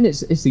month? Again,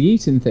 it's the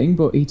eating thing,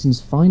 but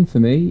eating's fine for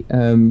me.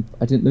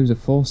 I didn't lose a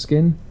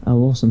foreskin. I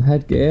wore some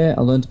headgear.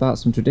 I learned about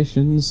some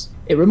traditions.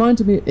 It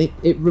reminded me.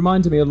 It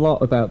reminded me a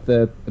lot about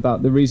the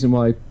reason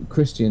why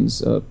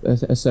Christians are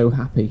so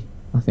happy.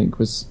 I think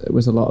was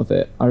a lot of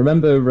it. I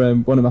remember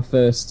one of my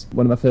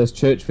first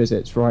church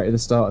visits right at the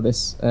start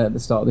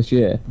of this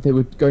year. They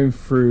were going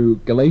through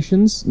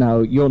Galatians. Now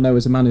you'll know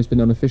as a man who's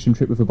been on a fishing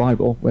trip with a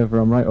Bible, whether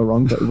I'm right or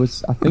wrong, but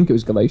I think it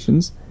was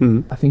Galatians.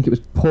 I think it was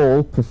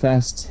Paul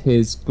professed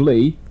his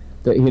glee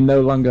that he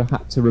no longer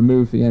had to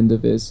remove the end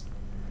of his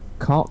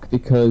cock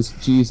because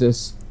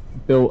Jesus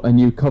built a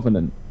new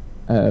covenant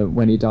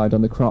when he died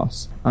on the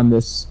cross. And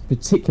this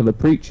particular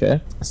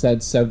preacher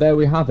said, "So there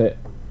we have it.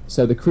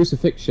 So the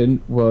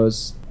crucifixion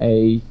was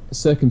a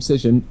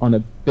circumcision on a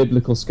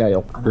biblical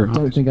scale." And Right. I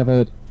don't think I've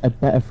heard a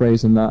better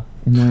phrase than that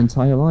in my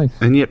entire life.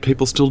 And yet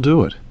people still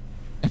do it.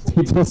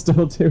 People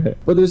still do it.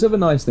 But there's other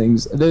nice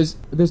things. There's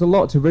a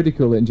lot to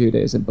ridicule in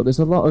Judaism, but there's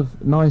a lot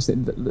of nice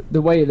things.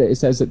 The way that it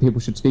says that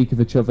people should speak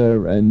of each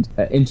other and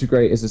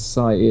integrate as a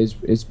society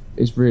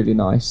is really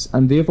nice.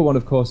 And the other one,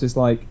 of course,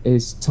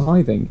 is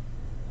tithing.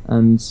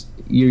 And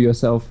you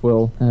yourself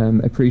will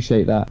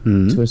appreciate that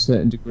to a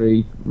certain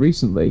degree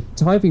recently.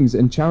 Tithings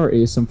and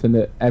charity is something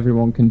that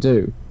everyone can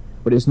do,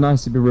 but it's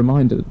nice to be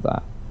reminded of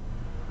that.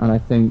 And I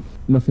think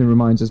nothing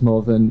reminds us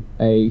more than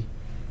a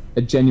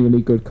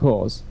genuinely good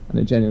cause and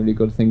a genuinely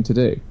good thing to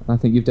do. And I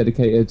think you've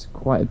dedicated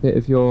quite a bit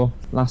of your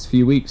last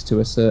few weeks to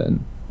a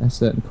certain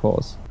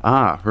cause.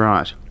 Ah,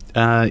 right.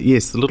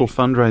 Yes, the little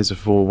fundraiser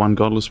for One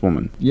Godless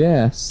Woman.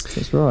 Yes,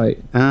 that's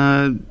right.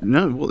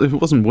 No, it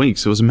wasn't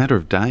weeks. It was a matter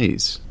of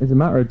days. It's a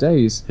matter of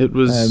days. It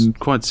was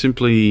quite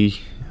simply,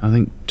 I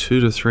think, 2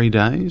 to 3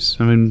 days.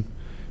 I mean,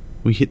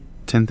 we hit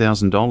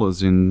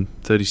 $10,000 in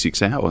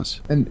 36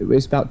 hours. And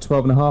it's about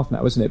 12 and a half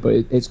now, isn't it? But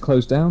it's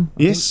closed down.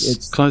 Yes,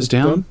 it's closed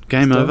down. Done.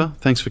 Game It's over. done.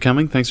 Thanks for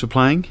coming. Thanks for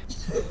playing.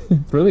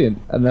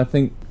 Brilliant. And I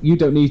think you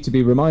don't need to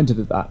be reminded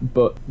of that,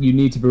 but you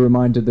need to be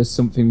reminded there's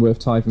something worth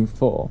tithing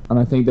for. And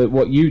I think that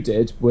what you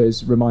did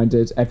was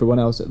reminded everyone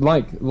else,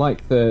 like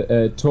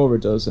the Torah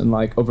does and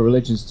like other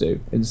religions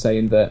do, in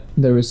saying that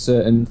there are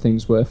certain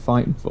things worth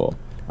fighting for.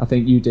 I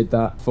think you did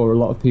that for a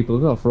lot of people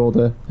as well, for all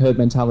the herd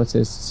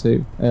mentalists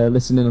who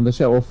listen in on the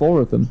show, all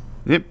 4 of them.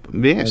 Yep,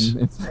 yes.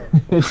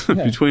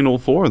 Yeah. Between all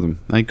 4 of them,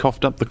 they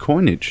coughed up the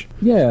coinage.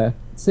 Yeah.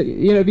 So,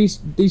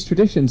 these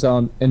traditions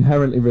aren't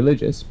inherently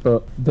religious,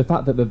 but the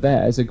fact that they're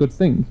there is a good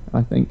thing,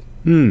 I think.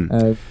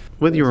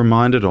 Whether you're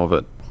reminded of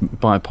it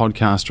by a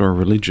podcast or a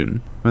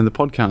religion, I mean, the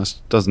podcast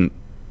doesn't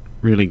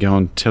really go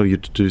and tell you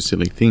to do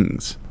silly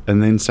things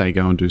and then say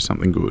go and do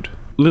something good.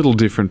 Little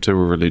different to a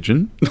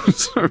religion.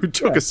 So we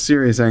took a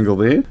serious angle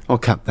there. I'll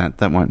cut that.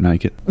 That won't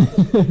make it.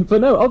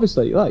 But no,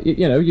 obviously,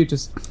 you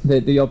just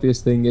the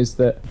obvious thing is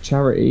that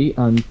charity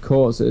and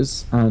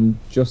causes and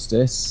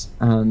justice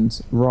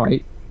and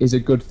right is a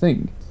good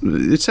thing.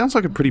 It sounds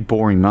like a pretty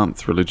boring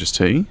month,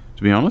 ReligiousT,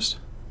 to be honest.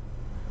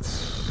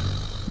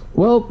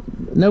 Well,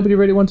 nobody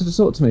really wanted to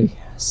talk to me,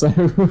 so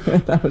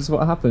that was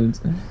what happened.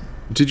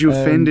 Did you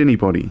offend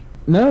anybody?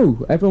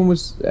 No, everyone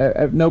was.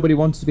 Nobody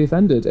wanted to be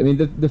offended. I mean,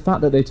 the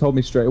fact that they told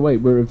me straight away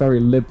we're a very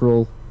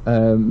liberal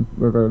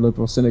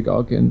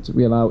synagogue, and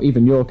we allow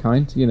even your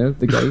kind,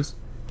 the gays,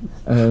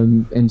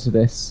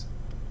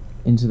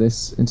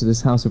 into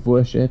this house of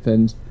worship,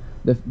 and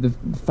the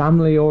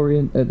family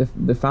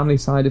the family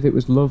side of it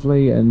was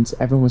lovely, and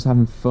everyone was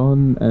having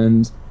fun,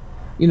 and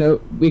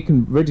we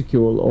can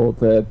ridicule all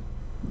the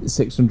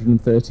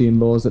 613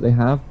 laws that they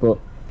have, but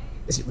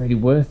is it really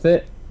worth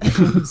it?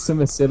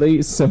 Some are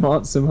silly, some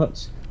aren't so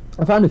much.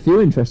 I found a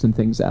few interesting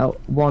things out.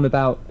 One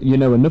about,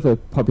 another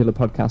popular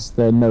podcast,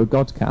 the No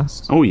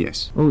Godcast. Oh,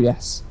 yes. Oh,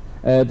 yes.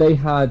 They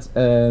had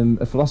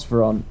a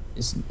philosopher on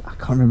I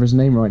can't remember his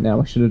name right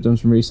now. I should have done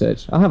some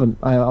research. I haven't.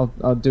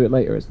 I'll do it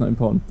later. It's not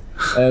important.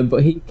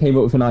 But he came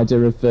up with an idea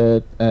of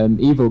the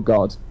evil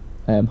God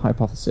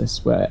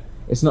hypothesis, where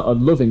it's not a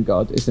loving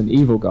God, it's an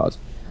evil God.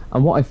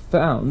 And what I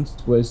found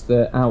was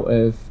that out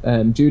of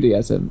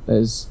Judaism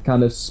has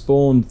kind of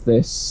spawned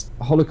this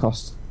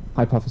Holocaust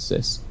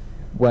hypothesis,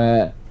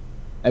 where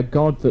a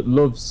God that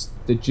loves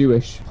the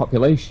Jewish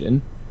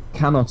population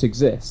cannot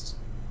exist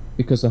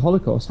because the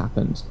Holocaust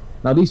happened.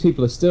 Now, these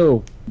people are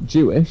still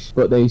Jewish,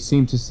 but they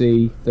seem to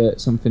see that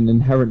something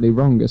inherently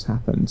wrong has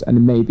happened,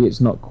 and maybe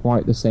it's not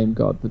quite the same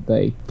God that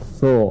they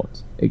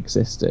thought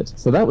existed.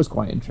 So that was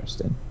quite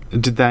interesting.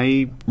 Did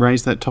they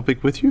raise that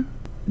topic with you?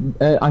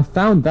 I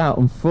found that,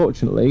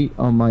 unfortunately,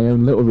 on my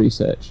own little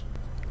research.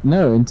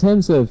 No, in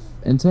terms of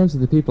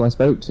the people I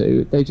spoke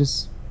to, they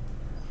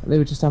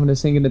were just having a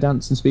singing, a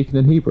dance, and speaking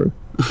in Hebrew.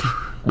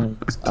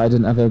 I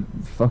didn't have a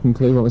fucking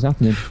clue what was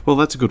happening. Well,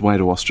 that's a good way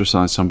to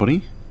ostracize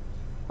somebody.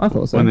 I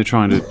thought so. When they're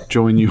trying to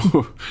join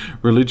your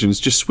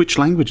religions, just switch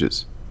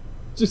languages.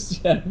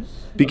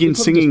 Begin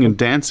singing and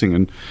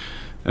dancing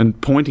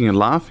and pointing and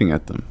laughing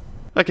at them.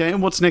 Okay,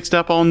 and what's next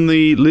up on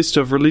the list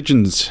of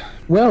religions?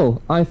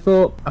 Well, I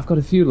thought I've got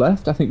a few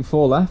left. I think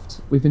 4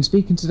 left. We've been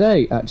speaking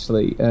today,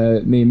 actually,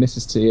 me and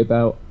Mrs. T,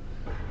 about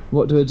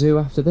what do I do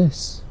after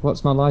this?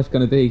 What's my life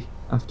going to be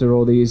after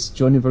all these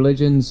joining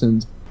religions?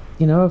 And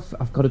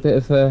I've got a bit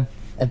of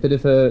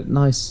a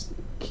nice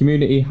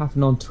community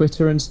happening on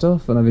Twitter and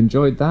stuff, and I've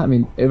enjoyed that. I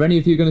mean, are any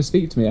of you going to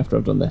speak to me after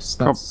I've done this?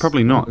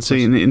 Probably not.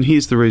 See, and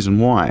here's the reason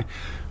why.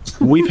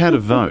 We've had a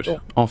vote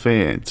off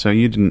air, so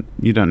you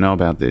don't know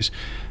about this,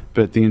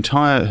 but the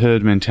entire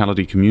herd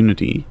mentality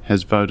community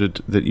has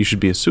voted that you should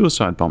be a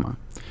suicide bomber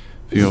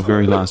for your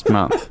very last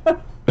month.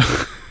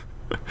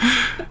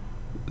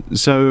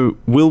 So,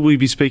 will we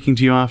be speaking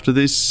to you after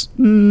this?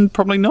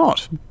 Probably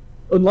not.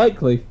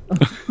 Unlikely.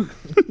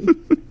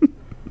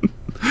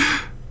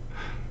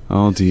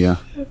 Oh dear.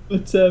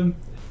 But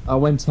I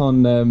went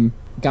on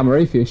Gamma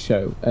Raythea's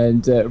show,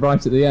 and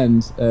right at the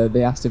end,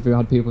 they asked if we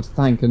had people to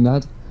thank, and I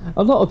had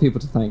a lot of people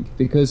to thank,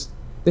 because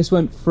this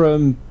went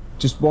from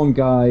just one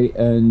guy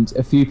and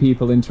a few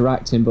people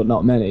interacting, but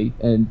not many,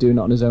 and doing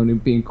it on his own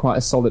and being quite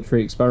a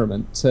solitary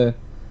experiment, to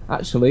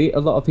actually a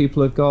lot of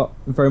people have got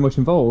very much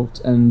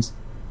involved, and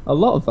a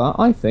lot of that,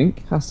 I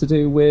think, has to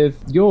do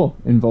with your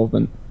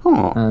involvement.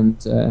 Oh.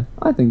 And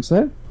I think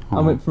so. Oh.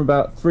 I went from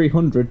about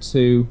 300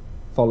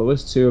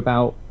 followers to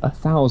about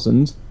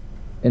 1,000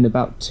 in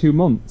about 2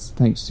 months,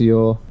 thanks to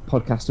your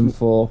podcast and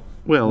 4.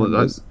 Well,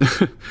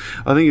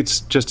 I think it's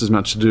just as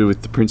much to do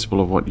with the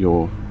principle of what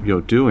you're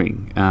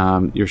doing.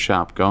 You're a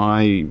sharp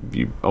guy.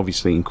 You're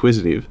obviously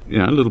inquisitive.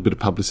 A little bit of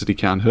publicity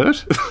can't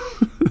hurt.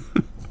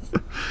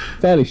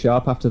 Fairly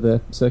sharp after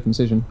the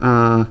circumcision.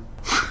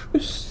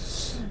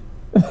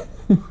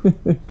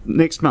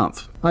 Next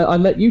month. I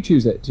let you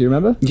choose it. Do you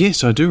remember?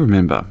 Yes, I do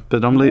remember.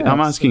 But I'm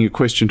asking a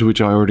question to which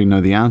I already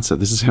know the answer.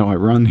 This is how I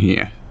run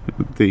here.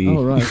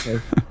 Oh, right.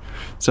 Okay.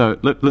 So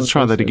let's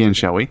try that again,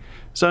 shall we?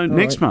 So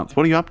next month,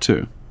 what are you up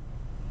to?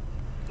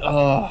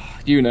 Oh,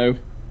 you know.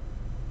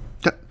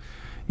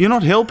 You're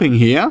not helping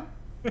here.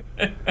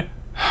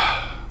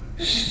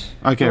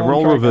 Okay,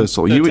 role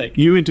reversal.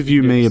 You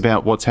interview me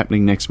about what's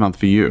happening next month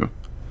for you.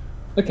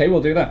 Okay,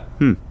 we'll do that.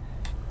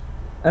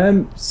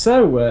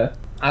 So,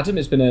 Adam,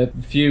 it's been a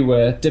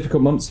few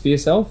difficult months for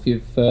yourself.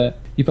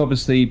 You've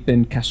obviously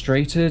been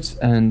castrated,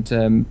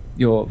 and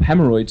your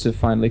hemorrhoids have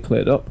finally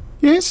cleared up.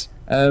 Yes.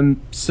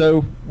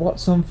 So,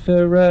 what's on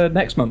for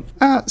next month?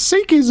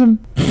 Sikhism.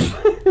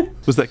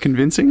 Was that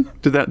convincing?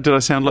 Did I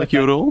sound like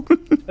you at all?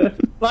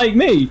 Like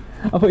me?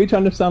 I thought you were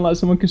trying to sound like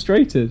someone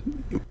castrated.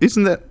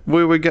 Isn't that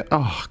where we go?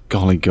 Oh,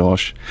 golly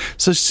gosh.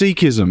 So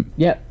Sikhism.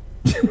 Yep.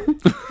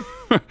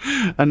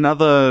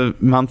 Another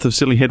month of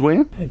silly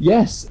headwear?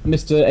 Yes,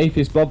 Mr.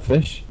 Atheist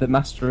Blobfish, the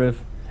master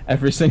of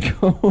every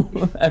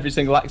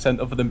single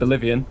accent other than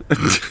Bolivian,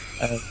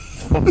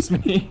 forced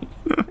me.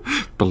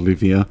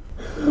 Bolivia.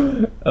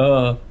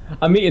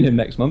 I'm meeting him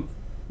next month.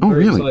 Oh,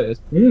 Very really?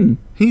 excited.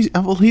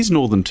 He's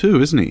northern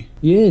too, isn't he?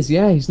 He is,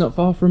 yeah. He's not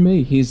far from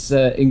me. He's,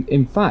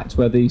 in fact,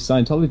 where the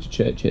Scientology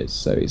church is,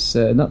 so he's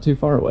not too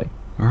far away.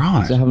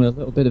 Right. So having a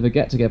little bit of a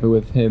get-together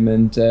with him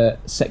and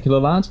Secular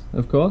Lad,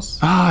 of course.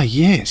 Ah,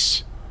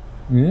 yes.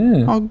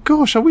 Yeah. Oh,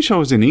 gosh, I wish I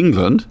was in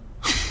England.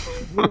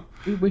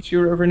 We wish you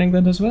were over in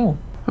England as well.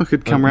 I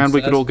could come round,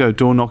 we could all go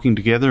door-knocking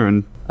together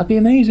and... That'd be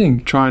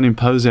amazing. Try and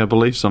impose our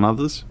beliefs on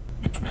others.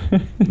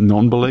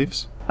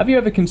 Non-beliefs. Have you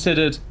ever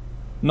considered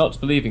not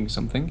believing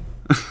something?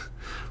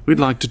 We'd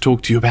like to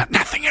talk to you about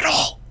nothing at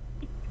all.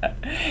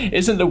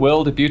 Isn't the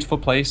world a beautiful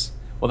place?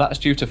 Well, that's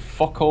due to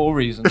fuck all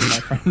reasons, my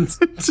friends.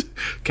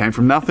 Came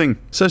from nothing.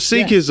 So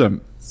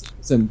Sikhism.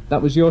 So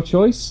that was your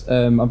choice.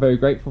 I'm very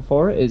grateful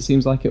for it. It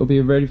seems like it'll be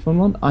a really fun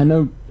one. I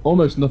know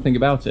almost nothing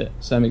about it,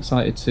 so I'm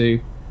excited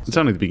to... It's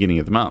only the beginning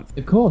of the month.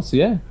 Of course,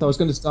 yeah. So I was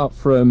going to start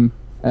from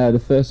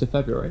the 1st of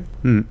February.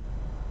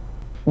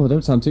 Well,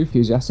 don't sound too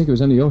enthusiastic. It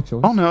was only your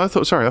choice. Oh, no, I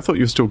thought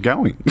you were still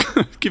going.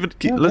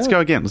 Let's go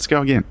again.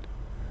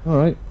 All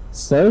right.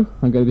 So,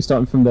 I'm going to be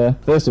starting from the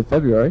 1st of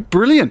February.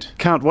 Brilliant.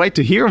 Can't wait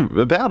to hear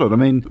about it. I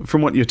mean,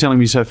 from what you're telling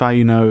me so far,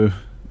 you know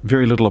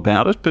very little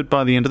about it, but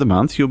by the end of the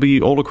month, you'll be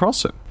all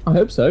across it. I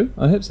hope so.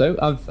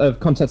 I've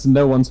contacted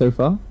no one so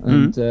far,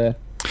 and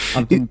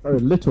I've done very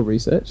little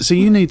research. So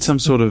you need some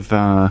sort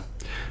of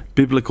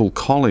biblical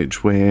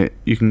college where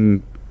you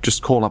can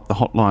just call up the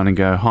hotline and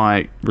go,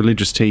 "Hi,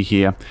 ReligiousT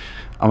here.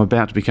 I'm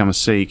about to become a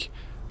Sikh.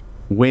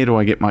 Where do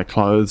I get my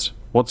clothes?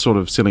 What sort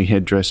of silly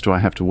headdress do I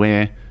have to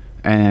wear?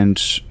 And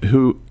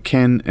who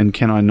can and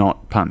can I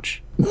not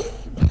punch?"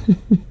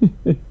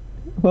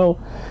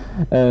 Well,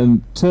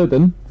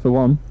 turban, for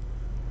one.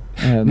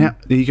 Now,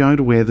 are you going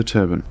to wear the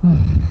turban?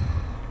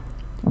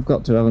 I've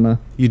got to, haven't I?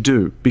 You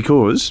do,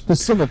 because... For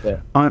some of it.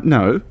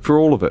 No, for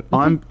all of it.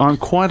 I'm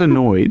quite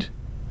annoyed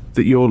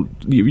that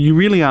you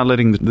really are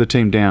letting the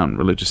team down,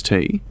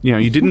 ReligiousT. You know,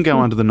 you didn't go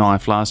under the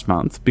knife last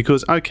month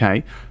because,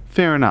 okay,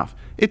 fair enough.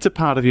 It's a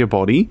part of your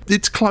body.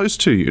 It's close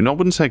to you. And I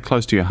wouldn't say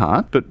close to your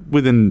heart, but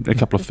within a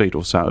couple of feet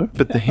or so.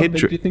 But the How big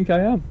do you think I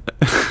am?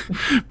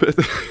 but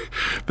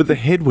the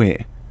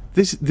headwear.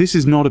 This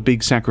is not a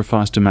big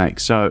sacrifice to make.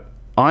 So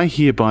I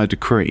hereby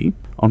decree,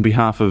 on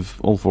behalf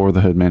of all 4 of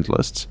the herd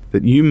mentalists,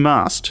 that you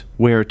must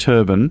wear a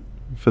turban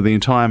for the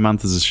entire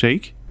month as a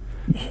sheik,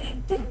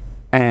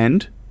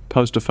 and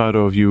post a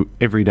photo of you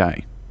every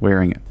day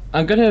wearing it.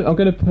 I'm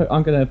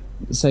gonna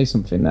say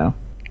something now.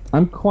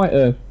 I'm quite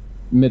a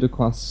middle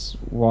class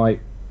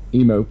white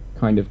emo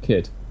kind of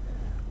kid.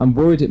 I'm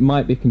worried it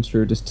might be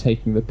construed as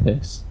taking the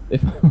piss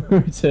if I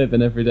wear a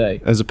turban every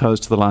day. As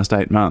opposed to the last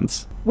 8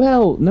 months.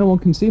 Well, no one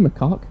can see my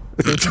cock.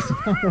 So it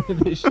doesn't matter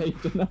if it's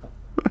shaved or not.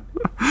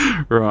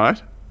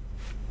 Right.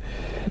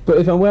 But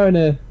if I'm wearing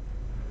a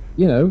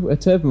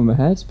turban on my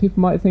head, people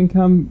might think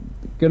I'm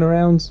going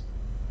around.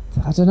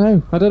 I don't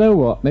know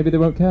what. Maybe they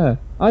won't care.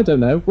 I don't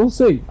know. We'll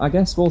see. I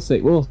guess we'll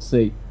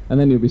see. And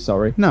then you'll be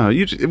sorry. No,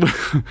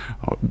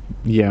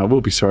 yeah, I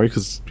will be sorry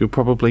because you'll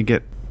probably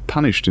get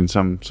punished in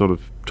some sort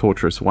of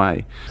torturous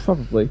way.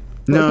 Probably.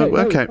 No,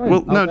 okay.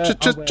 Well, no,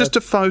 just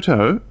a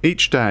photo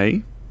each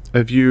day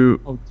of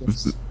you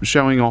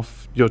showing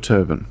off your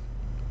turban.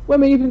 Where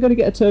am I even going to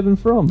get a turban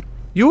from?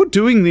 You're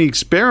doing the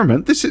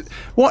experiment. This is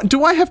what?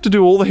 Do I have to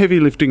do all the heavy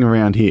lifting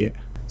around here?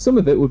 Some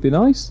of it would be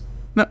nice.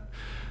 No,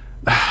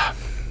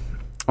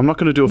 I'm not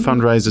going to do a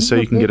fundraiser so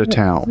you can get a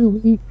towel.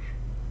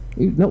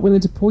 You're not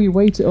willing to pull your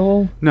weight at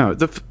all? No,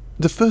 the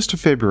 1st of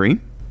February,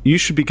 you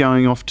should be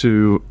going off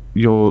to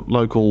your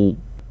local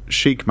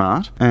chic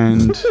mart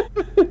and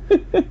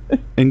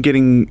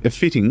getting a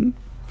fitting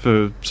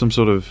for some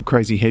sort of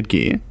crazy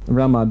headgear.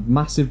 Around my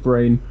massive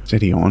brain.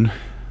 Steady on.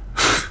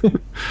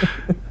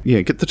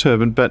 Yeah, get the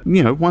turban, but,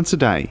 once a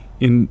day,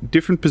 in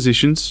different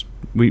positions.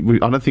 I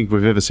don't think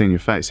we've ever seen your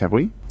face, have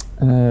we?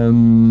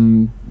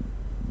 Some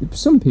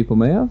people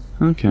may have.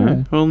 Okay.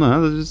 Yeah. Well,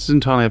 no, it's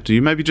entirely up to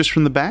you. Maybe just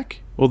from the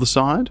back or the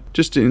side,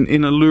 just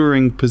in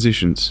alluring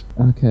positions.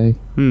 Okay.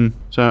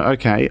 So,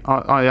 okay,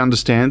 I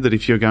understand that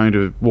if you're going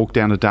to walk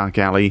down a dark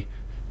alley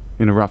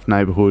in a rough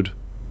neighbourhood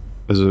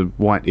as a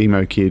white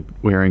emo kid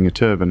wearing a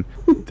turban,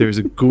 there is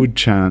a good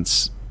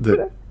chance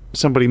that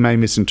somebody may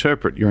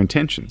misinterpret your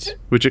intentions,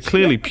 which are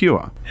clearly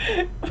pure.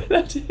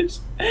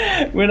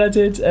 When I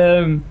did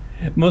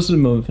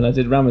Muslim month and I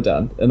did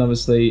Ramadan, and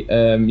obviously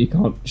you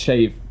can't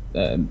shave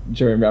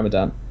during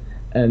Ramadan,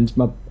 and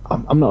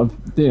I'm not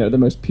the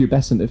most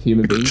pubescent of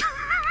human beings.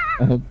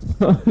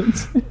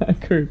 But I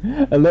grew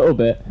a little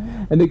bit,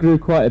 and it grew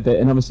quite a bit,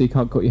 and obviously you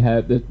can't cut your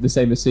hair the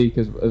same as Sikh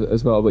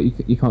as well, but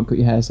you can't cut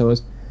your hair, so I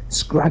was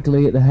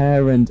scraggly at the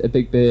hair and a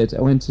big beard.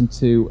 I went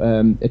into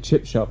a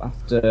chip shop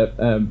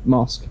after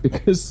mosque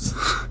because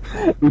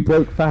we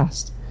broke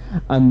fast,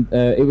 and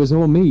it was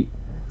all meat,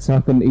 so I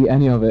couldn't eat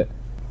any of it,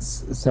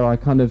 so I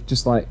kind of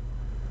just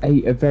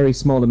ate a very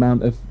small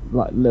amount of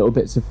little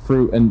bits of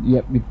fruit, and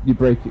you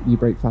break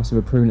fast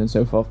with a prune and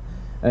so forth.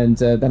 And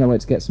then I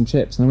went to get some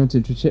chips, and I went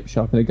into a chip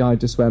shop, and a guy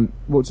just went,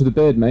 "What's with the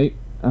beard, mate?"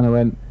 And I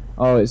went,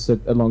 "Oh, it's a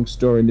long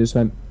story," and he just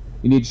went,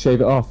 "You need to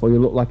shave it off, or you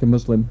look like a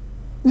Muslim."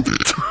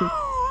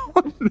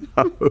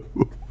 No.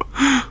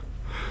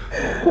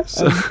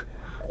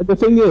 The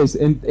thing is,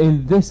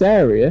 in this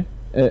area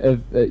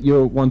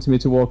you're wanting me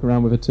to walk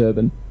around with a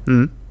turban.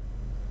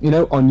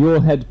 On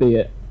your head be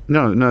it.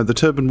 No, the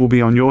turban will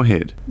be on your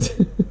head.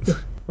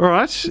 All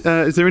right.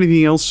 Is there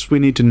anything else we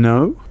need to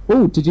know?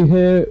 Oh, did you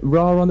hear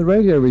Ra on the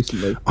radio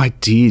recently? I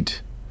did.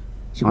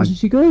 Wasn't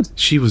she good?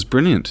 She was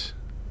brilliant.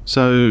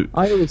 So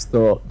I always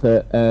thought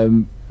that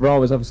Ra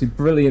was obviously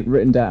brilliant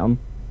written down,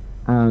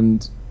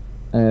 and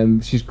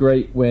she's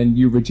great when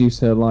you reduce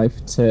her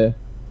life to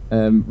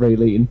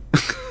Raylene.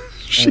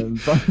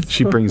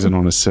 She brings it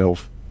on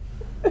herself.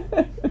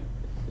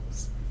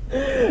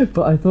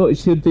 But I thought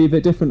she'd be a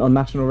bit different on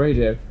national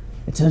radio.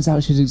 It turns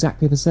out she's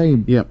exactly the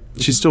same. Yep,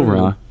 she's still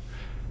Ra.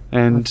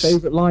 And my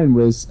favourite line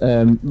was,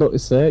 "Look,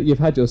 sir, you've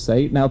had your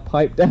say, now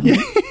pipe down."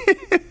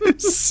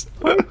 Yes.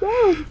 Pipe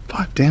down.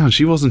 Pipe down.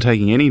 She wasn't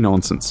taking any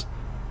nonsense.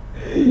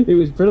 It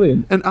was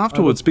brilliant. And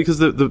afterwards, because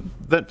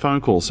that phone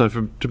call, so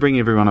to bring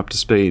everyone up to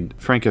speed,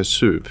 Franco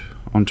Soup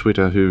on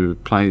Twitter, who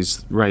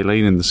plays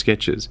Raylene in the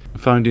sketches,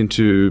 phoned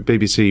into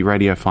BBC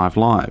Radio 5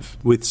 Live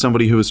with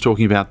somebody who was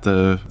talking about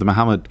the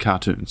Muhammad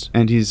cartoons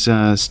and his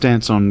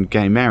stance on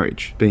gay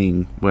marriage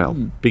being, well,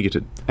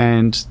 bigoted.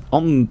 And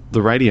on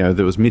the radio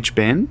there was Mitch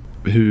Benn,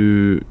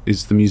 who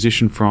is the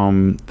musician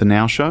from The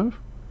Now Show,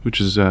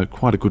 which is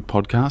quite a good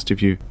podcast.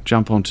 If you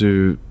jump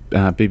onto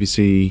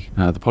BBC,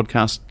 the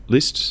podcast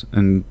list,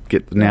 and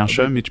get The Now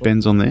Show, Mitch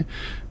Benn's on there.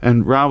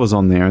 And Ra was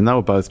on there, and they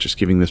were both just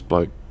giving this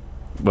bloke,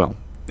 well,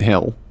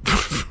 hell,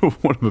 for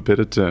want of a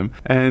better term.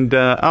 And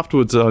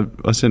afterwards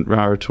I sent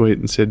Ra a tweet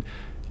and said,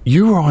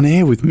 "You were on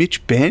air with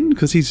Mitch Benn?"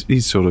 Because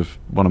he's sort of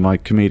one of my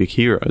comedic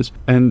heroes.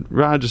 And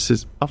Ra just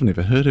says, "I've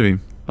never heard of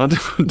him. I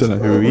don't know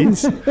who he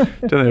is.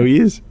 Don't know who he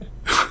is."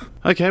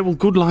 Okay, well,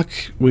 good luck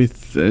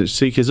with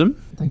Sikhism.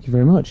 Thank you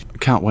very much.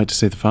 Can't wait to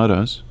see the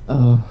photos.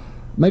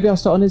 Maybe I'll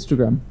start on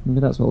Instagram. Maybe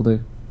that's what I'll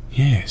do.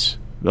 Yes.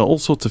 All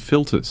sorts of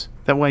filters.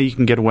 That way you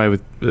can get away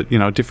with,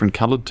 a different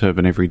coloured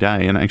turban every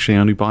day and actually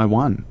only buy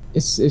one.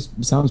 It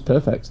sounds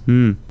perfect.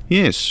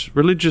 Yes,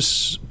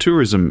 religious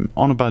tourism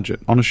on a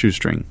budget, on a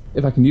shoestring.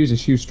 If I can use a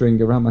shoestring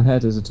around my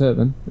head as a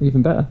turban,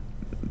 even better.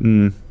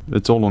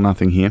 It's all or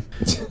nothing here.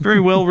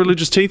 Very well,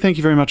 ReligioussT, thank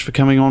you very much for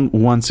coming on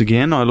once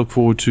again. I look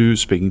forward to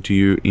speaking to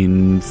you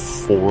in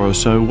 4 or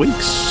so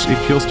weeks,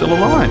 if you're still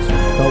alive.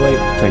 Can't wait.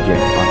 Take care.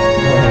 Bye.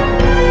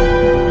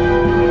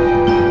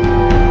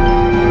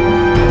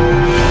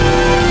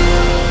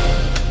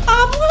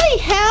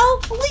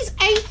 All these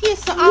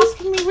atheists are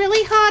asking me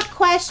really hard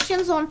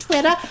questions on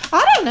Twitter.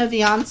 I don't know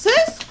the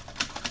answers.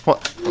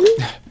 What?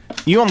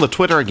 You on the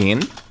Twitter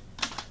again?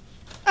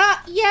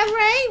 Yeah,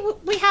 Ray,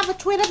 we have a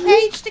Twitter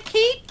page to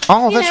keep.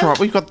 Oh, that's right.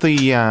 We've got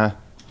the,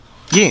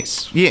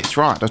 yes,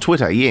 right, a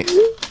Twitter, yes.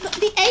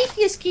 The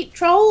atheists keep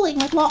trolling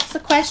with lots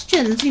of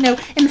questions,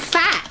 and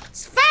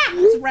facts.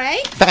 Facts,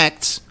 Ray.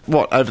 Facts?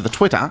 What, over the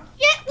Twitter?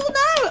 Yeah, well,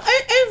 no,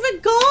 over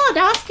God,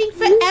 asking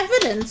for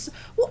evidence.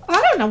 Well,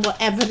 I don't know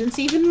what evidence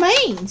even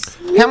means.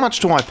 How much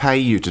do I pay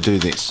you to do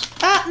this?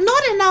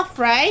 Not enough,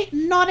 Ray.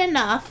 Not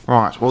enough.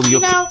 Right, well,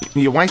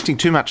 you're wasting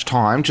too much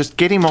time. Just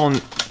get him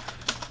on...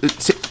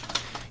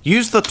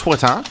 Use the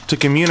Twitter to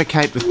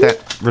communicate with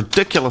that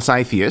ridiculous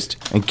atheist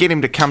and get him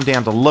to come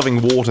down to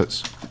living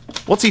waters.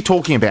 What's he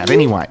talking about,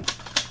 anyway?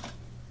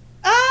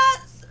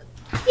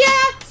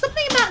 Yeah,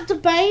 something about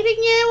debating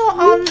you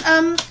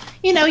on,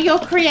 your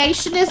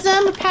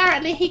creationism.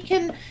 Apparently he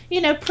can,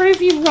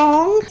 prove you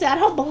wrong. I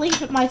don't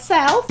believe it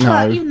myself,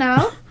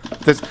 no.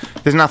 But,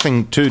 There's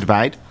nothing to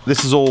debate.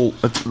 This is all...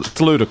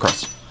 It's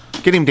ludicrous.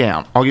 Get him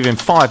down. I'll give him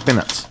 5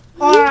 minutes.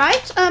 All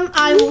right,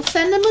 I will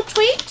send him a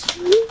tweet.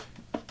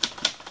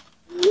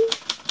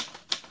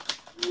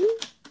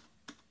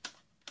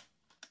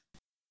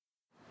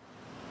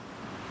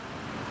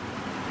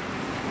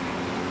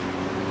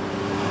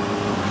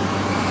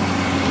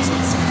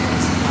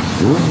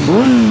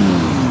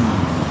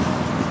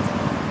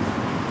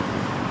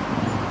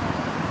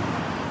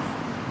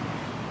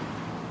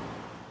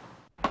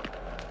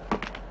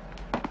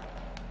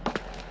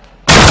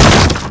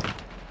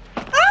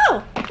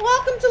 Oh,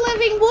 welcome to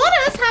Living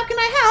Waters. How can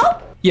I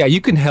help? Yeah,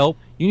 you can help.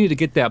 You need to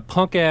get that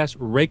punk-ass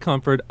Ray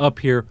Comfort up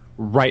here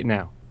right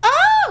now.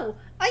 Oh,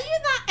 are you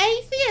that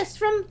atheist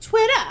from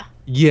Twitter?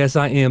 Yes,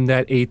 I am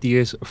that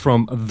atheist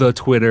from the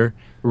Twitter.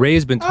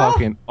 Ray's been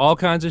talking all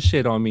kinds of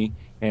shit on me,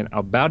 and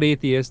about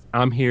atheists,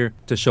 I'm here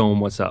to show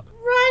him what's up.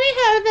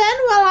 Righty-ho then.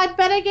 Well, I'd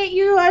better get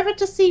you over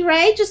to see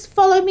Ray. Just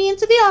follow me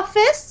into the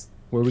office.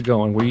 Where are we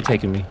going? Where are you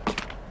taking me?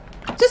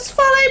 Just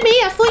follow me.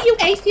 I thought you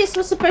atheists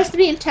were supposed to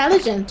be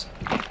intelligent.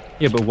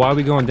 Yeah, but why are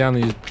we going down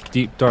these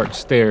deep, dark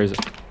stairs?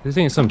 This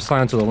ain't some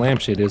Silence of the Lamb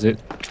shit, is it?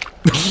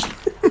 No,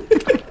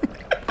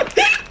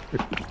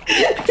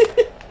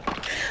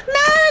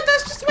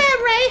 that's just where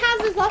Ray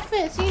has his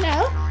office,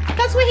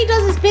 That's where he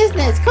does his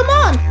business. Come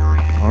on.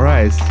 All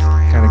right, it's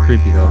kind of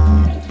creepy, though.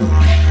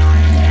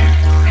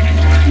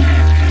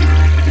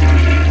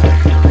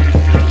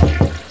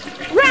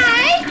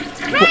 Ray,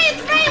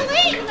 it's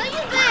Raylene. Are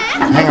you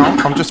there? Hang on,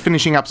 I'm just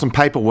finishing up some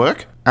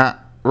paperwork.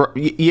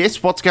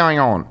 Yes, what's going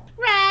on?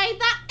 Ray,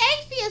 that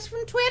atheist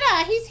from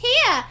Twitter. He's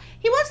here.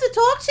 He wants to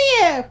talk to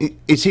you.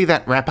 Is he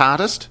that rap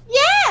artist?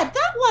 Yeah,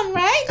 that one,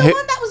 Ray. The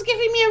one that was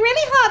giving me a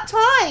really hard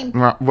time.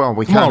 Right, well,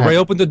 we Come can't on, Ray,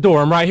 open the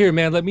door. I'm right here,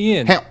 man. Let me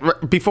in.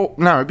 Before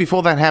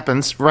that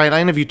happens,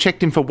 Raylene, have you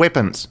checked him for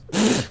weapons?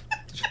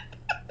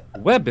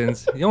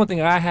 Weapons? The only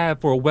thing I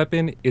have for a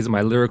weapon is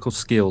my lyrical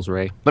skills,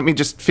 Ray. Let me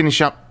just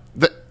finish up.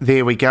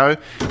 There we go.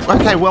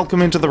 Okay,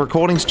 welcome into the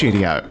recording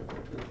studio.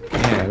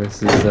 Yeah,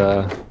 this is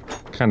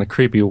kind of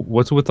creepy.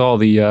 What's with all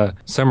the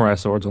samurai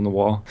swords on the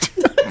wall?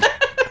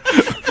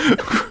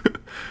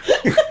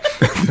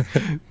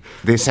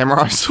 They're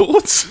samurai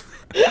swords.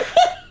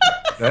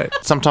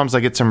 Sometimes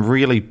I get some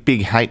really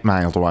big hate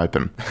mail to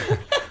open.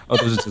 Oh,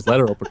 those are just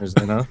letter openers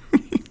then, huh?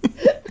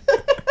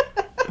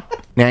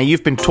 Now,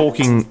 you've been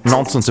talking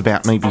nonsense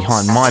about me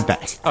behind my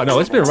back. Oh, no,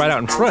 it's been right out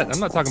in front. I'm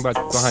not talking about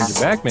behind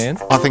your back, man.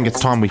 I think it's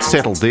time we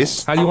settle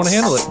this. How do you want to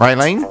handle it?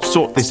 Raylene,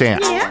 sort this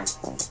out. Yeah.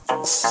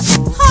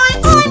 Hi,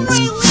 I'm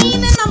Raylene,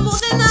 and I'm more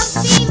than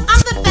obscene.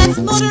 I'm the best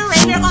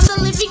moderator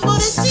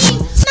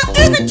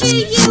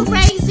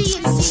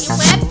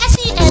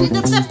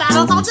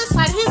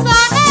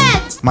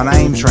My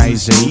name's Ray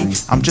Z.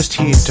 I'm just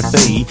here to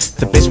be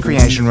the best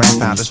creation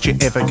rap artist you're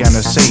ever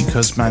gonna see,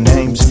 cause my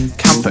name's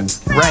Comfort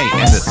Ray,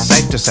 and it's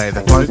safe to say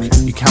the bloke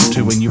you come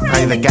to when you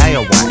pray the gay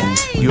away.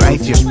 You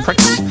atheist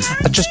pricks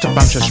are just a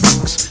bunch of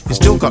schmucks. You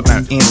still got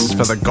no answers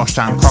for the gosh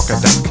darn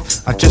crocodile.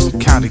 I just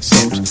can't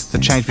accept the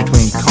change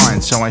between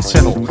kinds, so I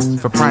settle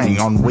for preying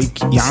on weak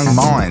young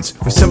minds.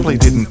 We simply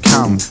didn't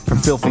come from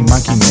filthy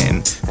monkey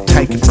men.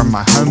 Take it from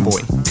my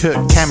homeboy,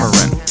 Kirk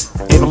Cameron.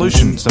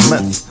 Evolution's a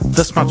myth,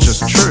 this much is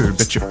true,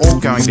 but you're all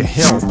going to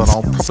hell, but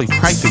I'll probably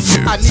pray for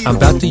you. I'm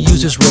about to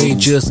use this Ray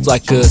just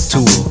like a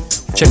tool.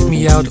 Check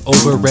me out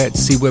over at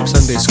CWebbs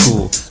Sunday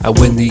School. I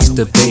win these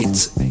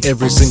debates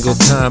every single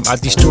time. I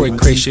destroy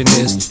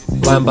creationists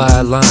line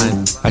by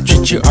line. I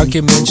treat your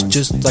arguments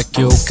just like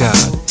your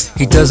God.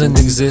 He doesn't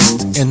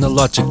exist and the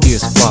logic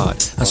is flawed.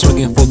 I'm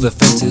swinging for the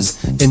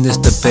fences in this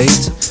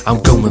debate.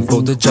 I'm going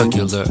for the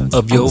jugular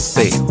of your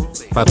faith.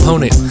 My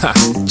opponent,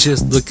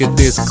 just look at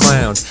this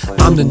clown.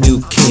 I'm the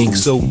new king,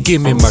 so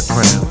give me my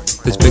crown.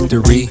 This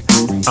victory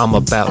I'm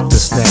about to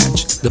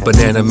snatch. The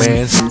banana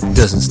man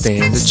doesn't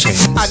stand a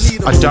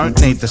chance. I don't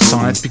need the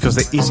science because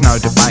there is no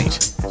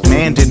debate.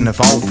 Man didn't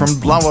evolve from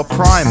lower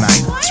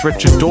primates.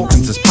 Richard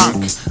Dawkins is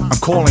punk, I'm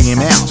calling him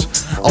out.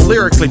 I'll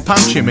lyrically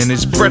punch him in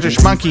his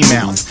British monkey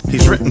mouth.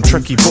 He's written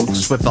tricky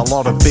books with a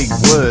lot of big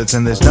words,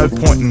 and there's no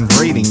point in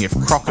reading if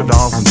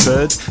crocodiles and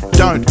birds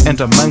don't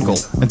intermingle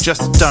and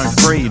just don't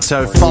breed.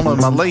 So follow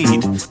my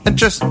lead and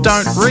just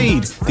don't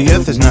read. The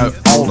earth is no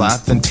older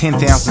than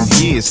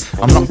 10,000 years.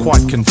 I'm not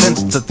quite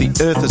convinced that the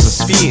earth is a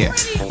sphere.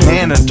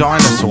 Man and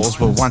dinosaurs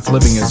were once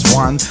living as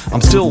one.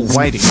 I'm still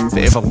waiting for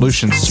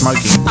evolution's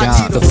smoking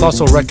gun. The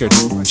fossil record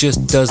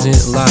just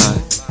doesn't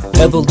lie.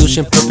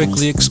 Evolution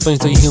perfectly explains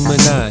the human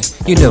eye.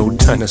 You know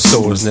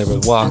dinosaurs never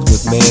walked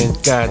with man.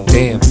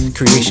 Goddamn,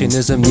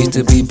 creationism needs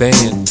to be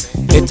banned.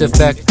 It's a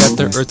fact that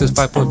the earth is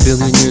 5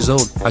 billion years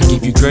old. I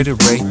give you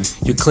credit, Ray,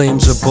 your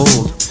claims are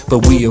bold.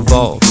 But we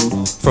evolved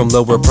from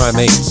lower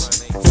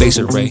primates. Face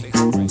it, Ray,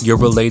 you're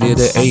related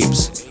to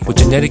apes with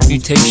genetic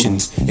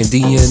mutations in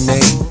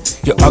DNA.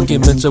 Your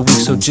arguments are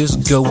weak, so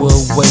just go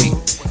away.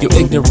 You're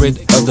ignorant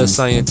of the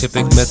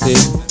scientific method.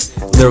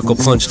 Lyrical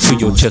punch to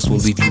your chest will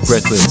leave you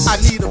breathless.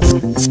 As you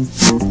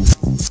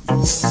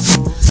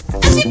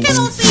can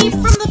all see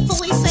from the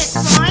fully set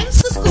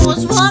rhymes, the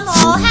scores run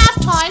all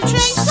half-time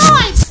change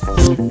sides.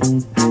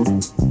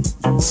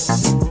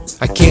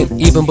 I can't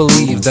even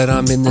believe that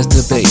I'm in this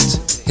debate.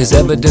 His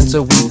evidence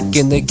are weak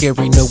and they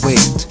carry no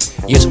weight.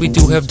 Yes, we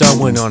do have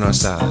Darwin on our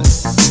side,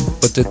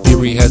 but the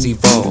theory has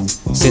evolved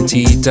since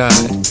he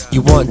died.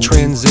 You want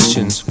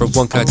transitions from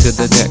one kind to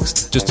the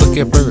next. Just look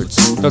at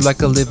birds, they're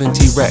like a living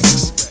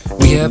T-Rex.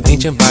 We have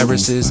ancient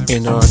viruses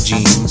in our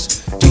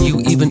genes. Do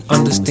you even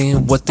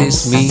understand what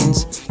this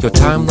means? Your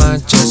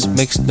timeline just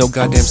makes no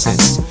goddamn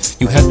sense.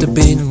 You have to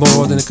be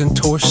more than a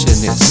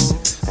contortionist.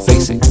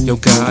 Face it, your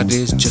God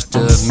is just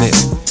a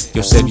myth.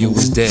 Your savior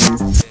is dead,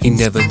 he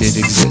never did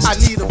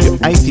exist. Your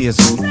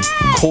atheism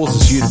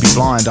causes you to be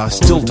blind. I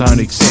still don't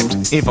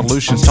accept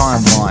evolution's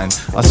timeline.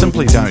 I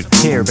simply don't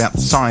care about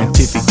the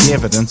scientific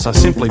evidence. I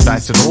simply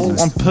base it all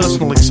on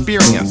personal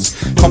experience.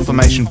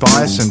 Confirmation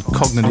bias and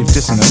cognitive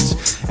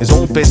dissonance is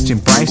all best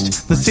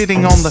embraced than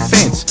sitting on the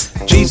fence.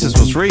 Jesus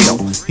was real,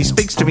 he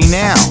speaks to me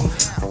now.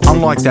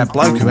 Unlike that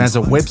bloke who has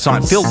a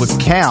website filled with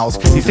cows,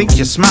 you think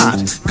you're smart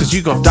because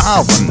you got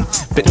Darwin.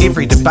 But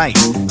every debate,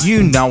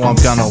 you know I'm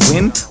gonna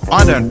win.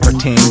 I don't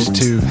pretend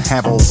to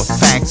have all the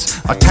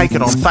facts. I take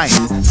it on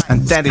faith,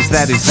 and that is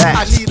that.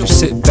 You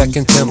sit back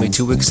and tell me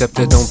to accept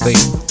it on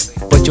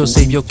faith, but your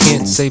savior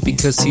can't say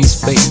because he's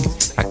fake.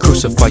 I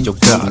crucify your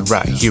God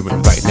right here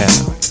and right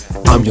now.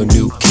 I'm your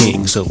new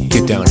king, so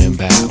get down and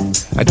bow.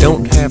 I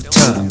don't have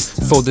time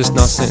for this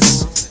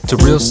nonsense. To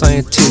real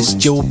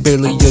scientists, you're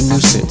barely a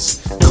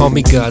nuisance. Call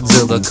me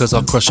Godzilla, cause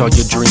I'll crush all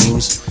your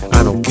dreams.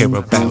 I don't care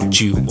about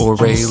you or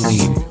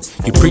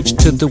Raylene. You preach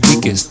to the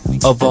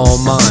weakest of all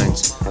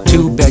minds.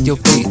 Too bad your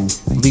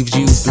faith leaves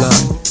you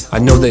blind. I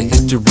know that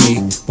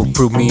history will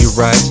prove me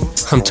right.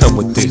 I'm done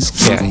with this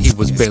cat, he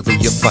was barely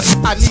a fight.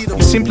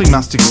 You simply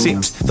must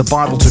accept the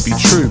Bible to be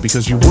true,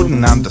 because you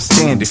wouldn't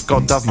understand if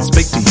God doesn't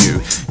speak to you.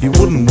 You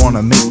wouldn't want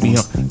to meet me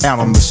out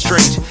on the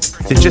street.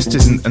 There just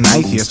isn't an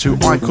atheist who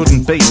I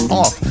couldn't beat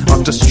off.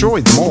 I've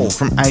destroyed them all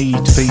from A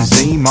to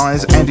BZ,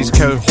 Myers and his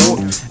cohort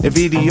of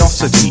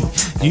idiocity.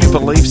 You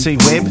believe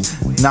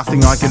CWebb?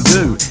 Nothing I can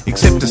do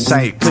except to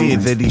say it clear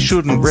that he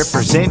shouldn't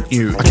represent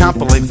you. I can't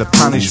believe the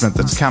punishment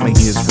that's coming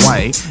his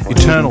way.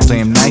 Eternal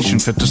damnation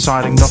for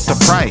deciding not to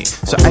pray.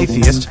 So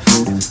atheist,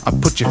 I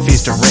put your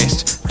fears to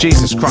rest.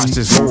 Jesus Christ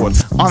is Lord.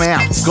 I'm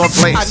out. God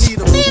bless.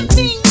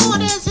 Living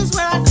orders is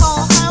where I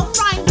call home.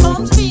 Rhyme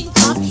bombs being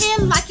dropped here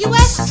like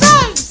US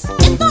drones.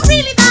 It's not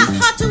really that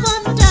hard to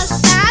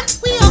understand.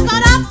 We all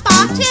got a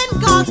part in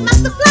God's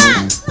master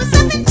plan. With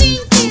 17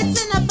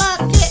 kids in a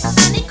bucket,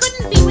 and he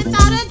couldn't be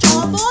without a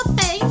job or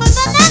pay for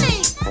the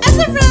nanny. As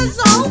a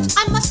result,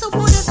 I must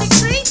award a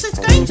victory, so it's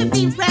going to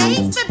be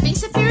Ray for being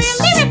superior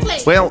lyrically.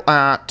 Well,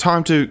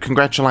 time to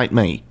congratulate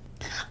me.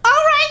 All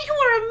right, you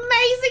were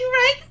amazing,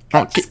 Ray.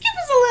 Oh, Just give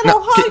us a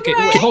little Okay,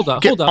 wait, hold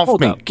up. Get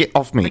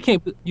off me. I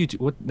can't. You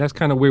two, that's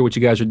kind of weird what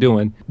you guys are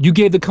doing. You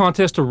gave the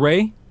contest to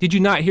Ray? Did you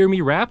not hear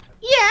me rap?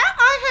 Yeah,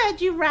 I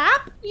heard you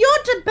rap. Your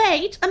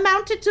debate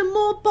amounted to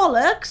more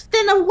bollocks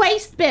than a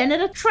waste bin at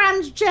a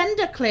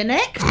transgender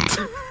clinic.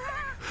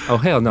 Oh,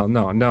 hell no.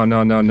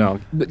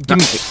 Give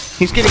me...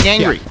 He's getting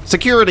angry. Yeah.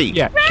 Security.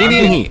 Yeah. Get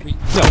in here.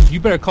 No, you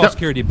better call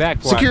security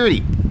back.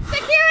 Security.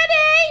 Security!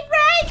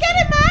 Ray, get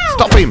him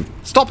out!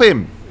 Stop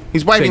him.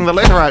 He's waving the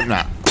letter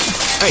opener.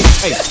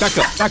 Hey, back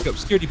up.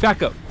 Security,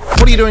 back up.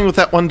 What are you doing with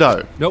that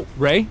window? Nope,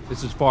 Ray,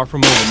 this is far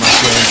from over, my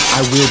friend.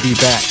 I will be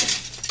back.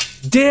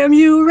 Damn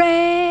you,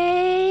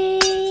 Ray!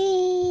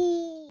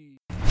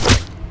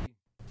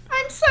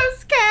 I'm so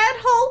scared.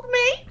 Hold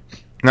me.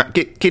 Now,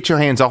 get your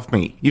hands off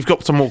me. You've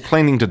got some more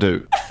cleaning to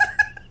do.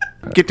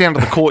 Get down to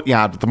the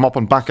courtyard with the mop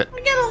and bucket.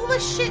 We get all the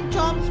shit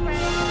jobs, Ray.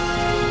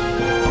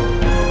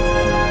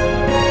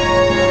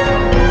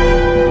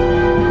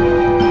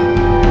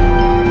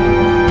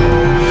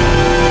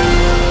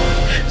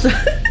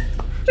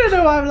 Don't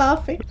know why I'm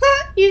laughing.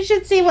 You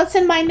should see what's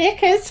in my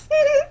knickers.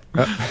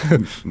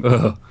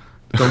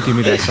 Don't give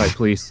me that sight,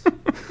 please.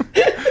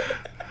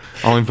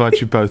 I'll invite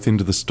you both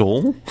into the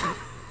stall.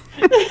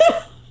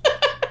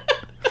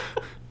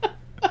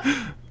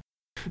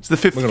 It's the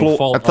fifth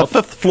floor. It's the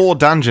fifth floor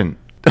dungeon.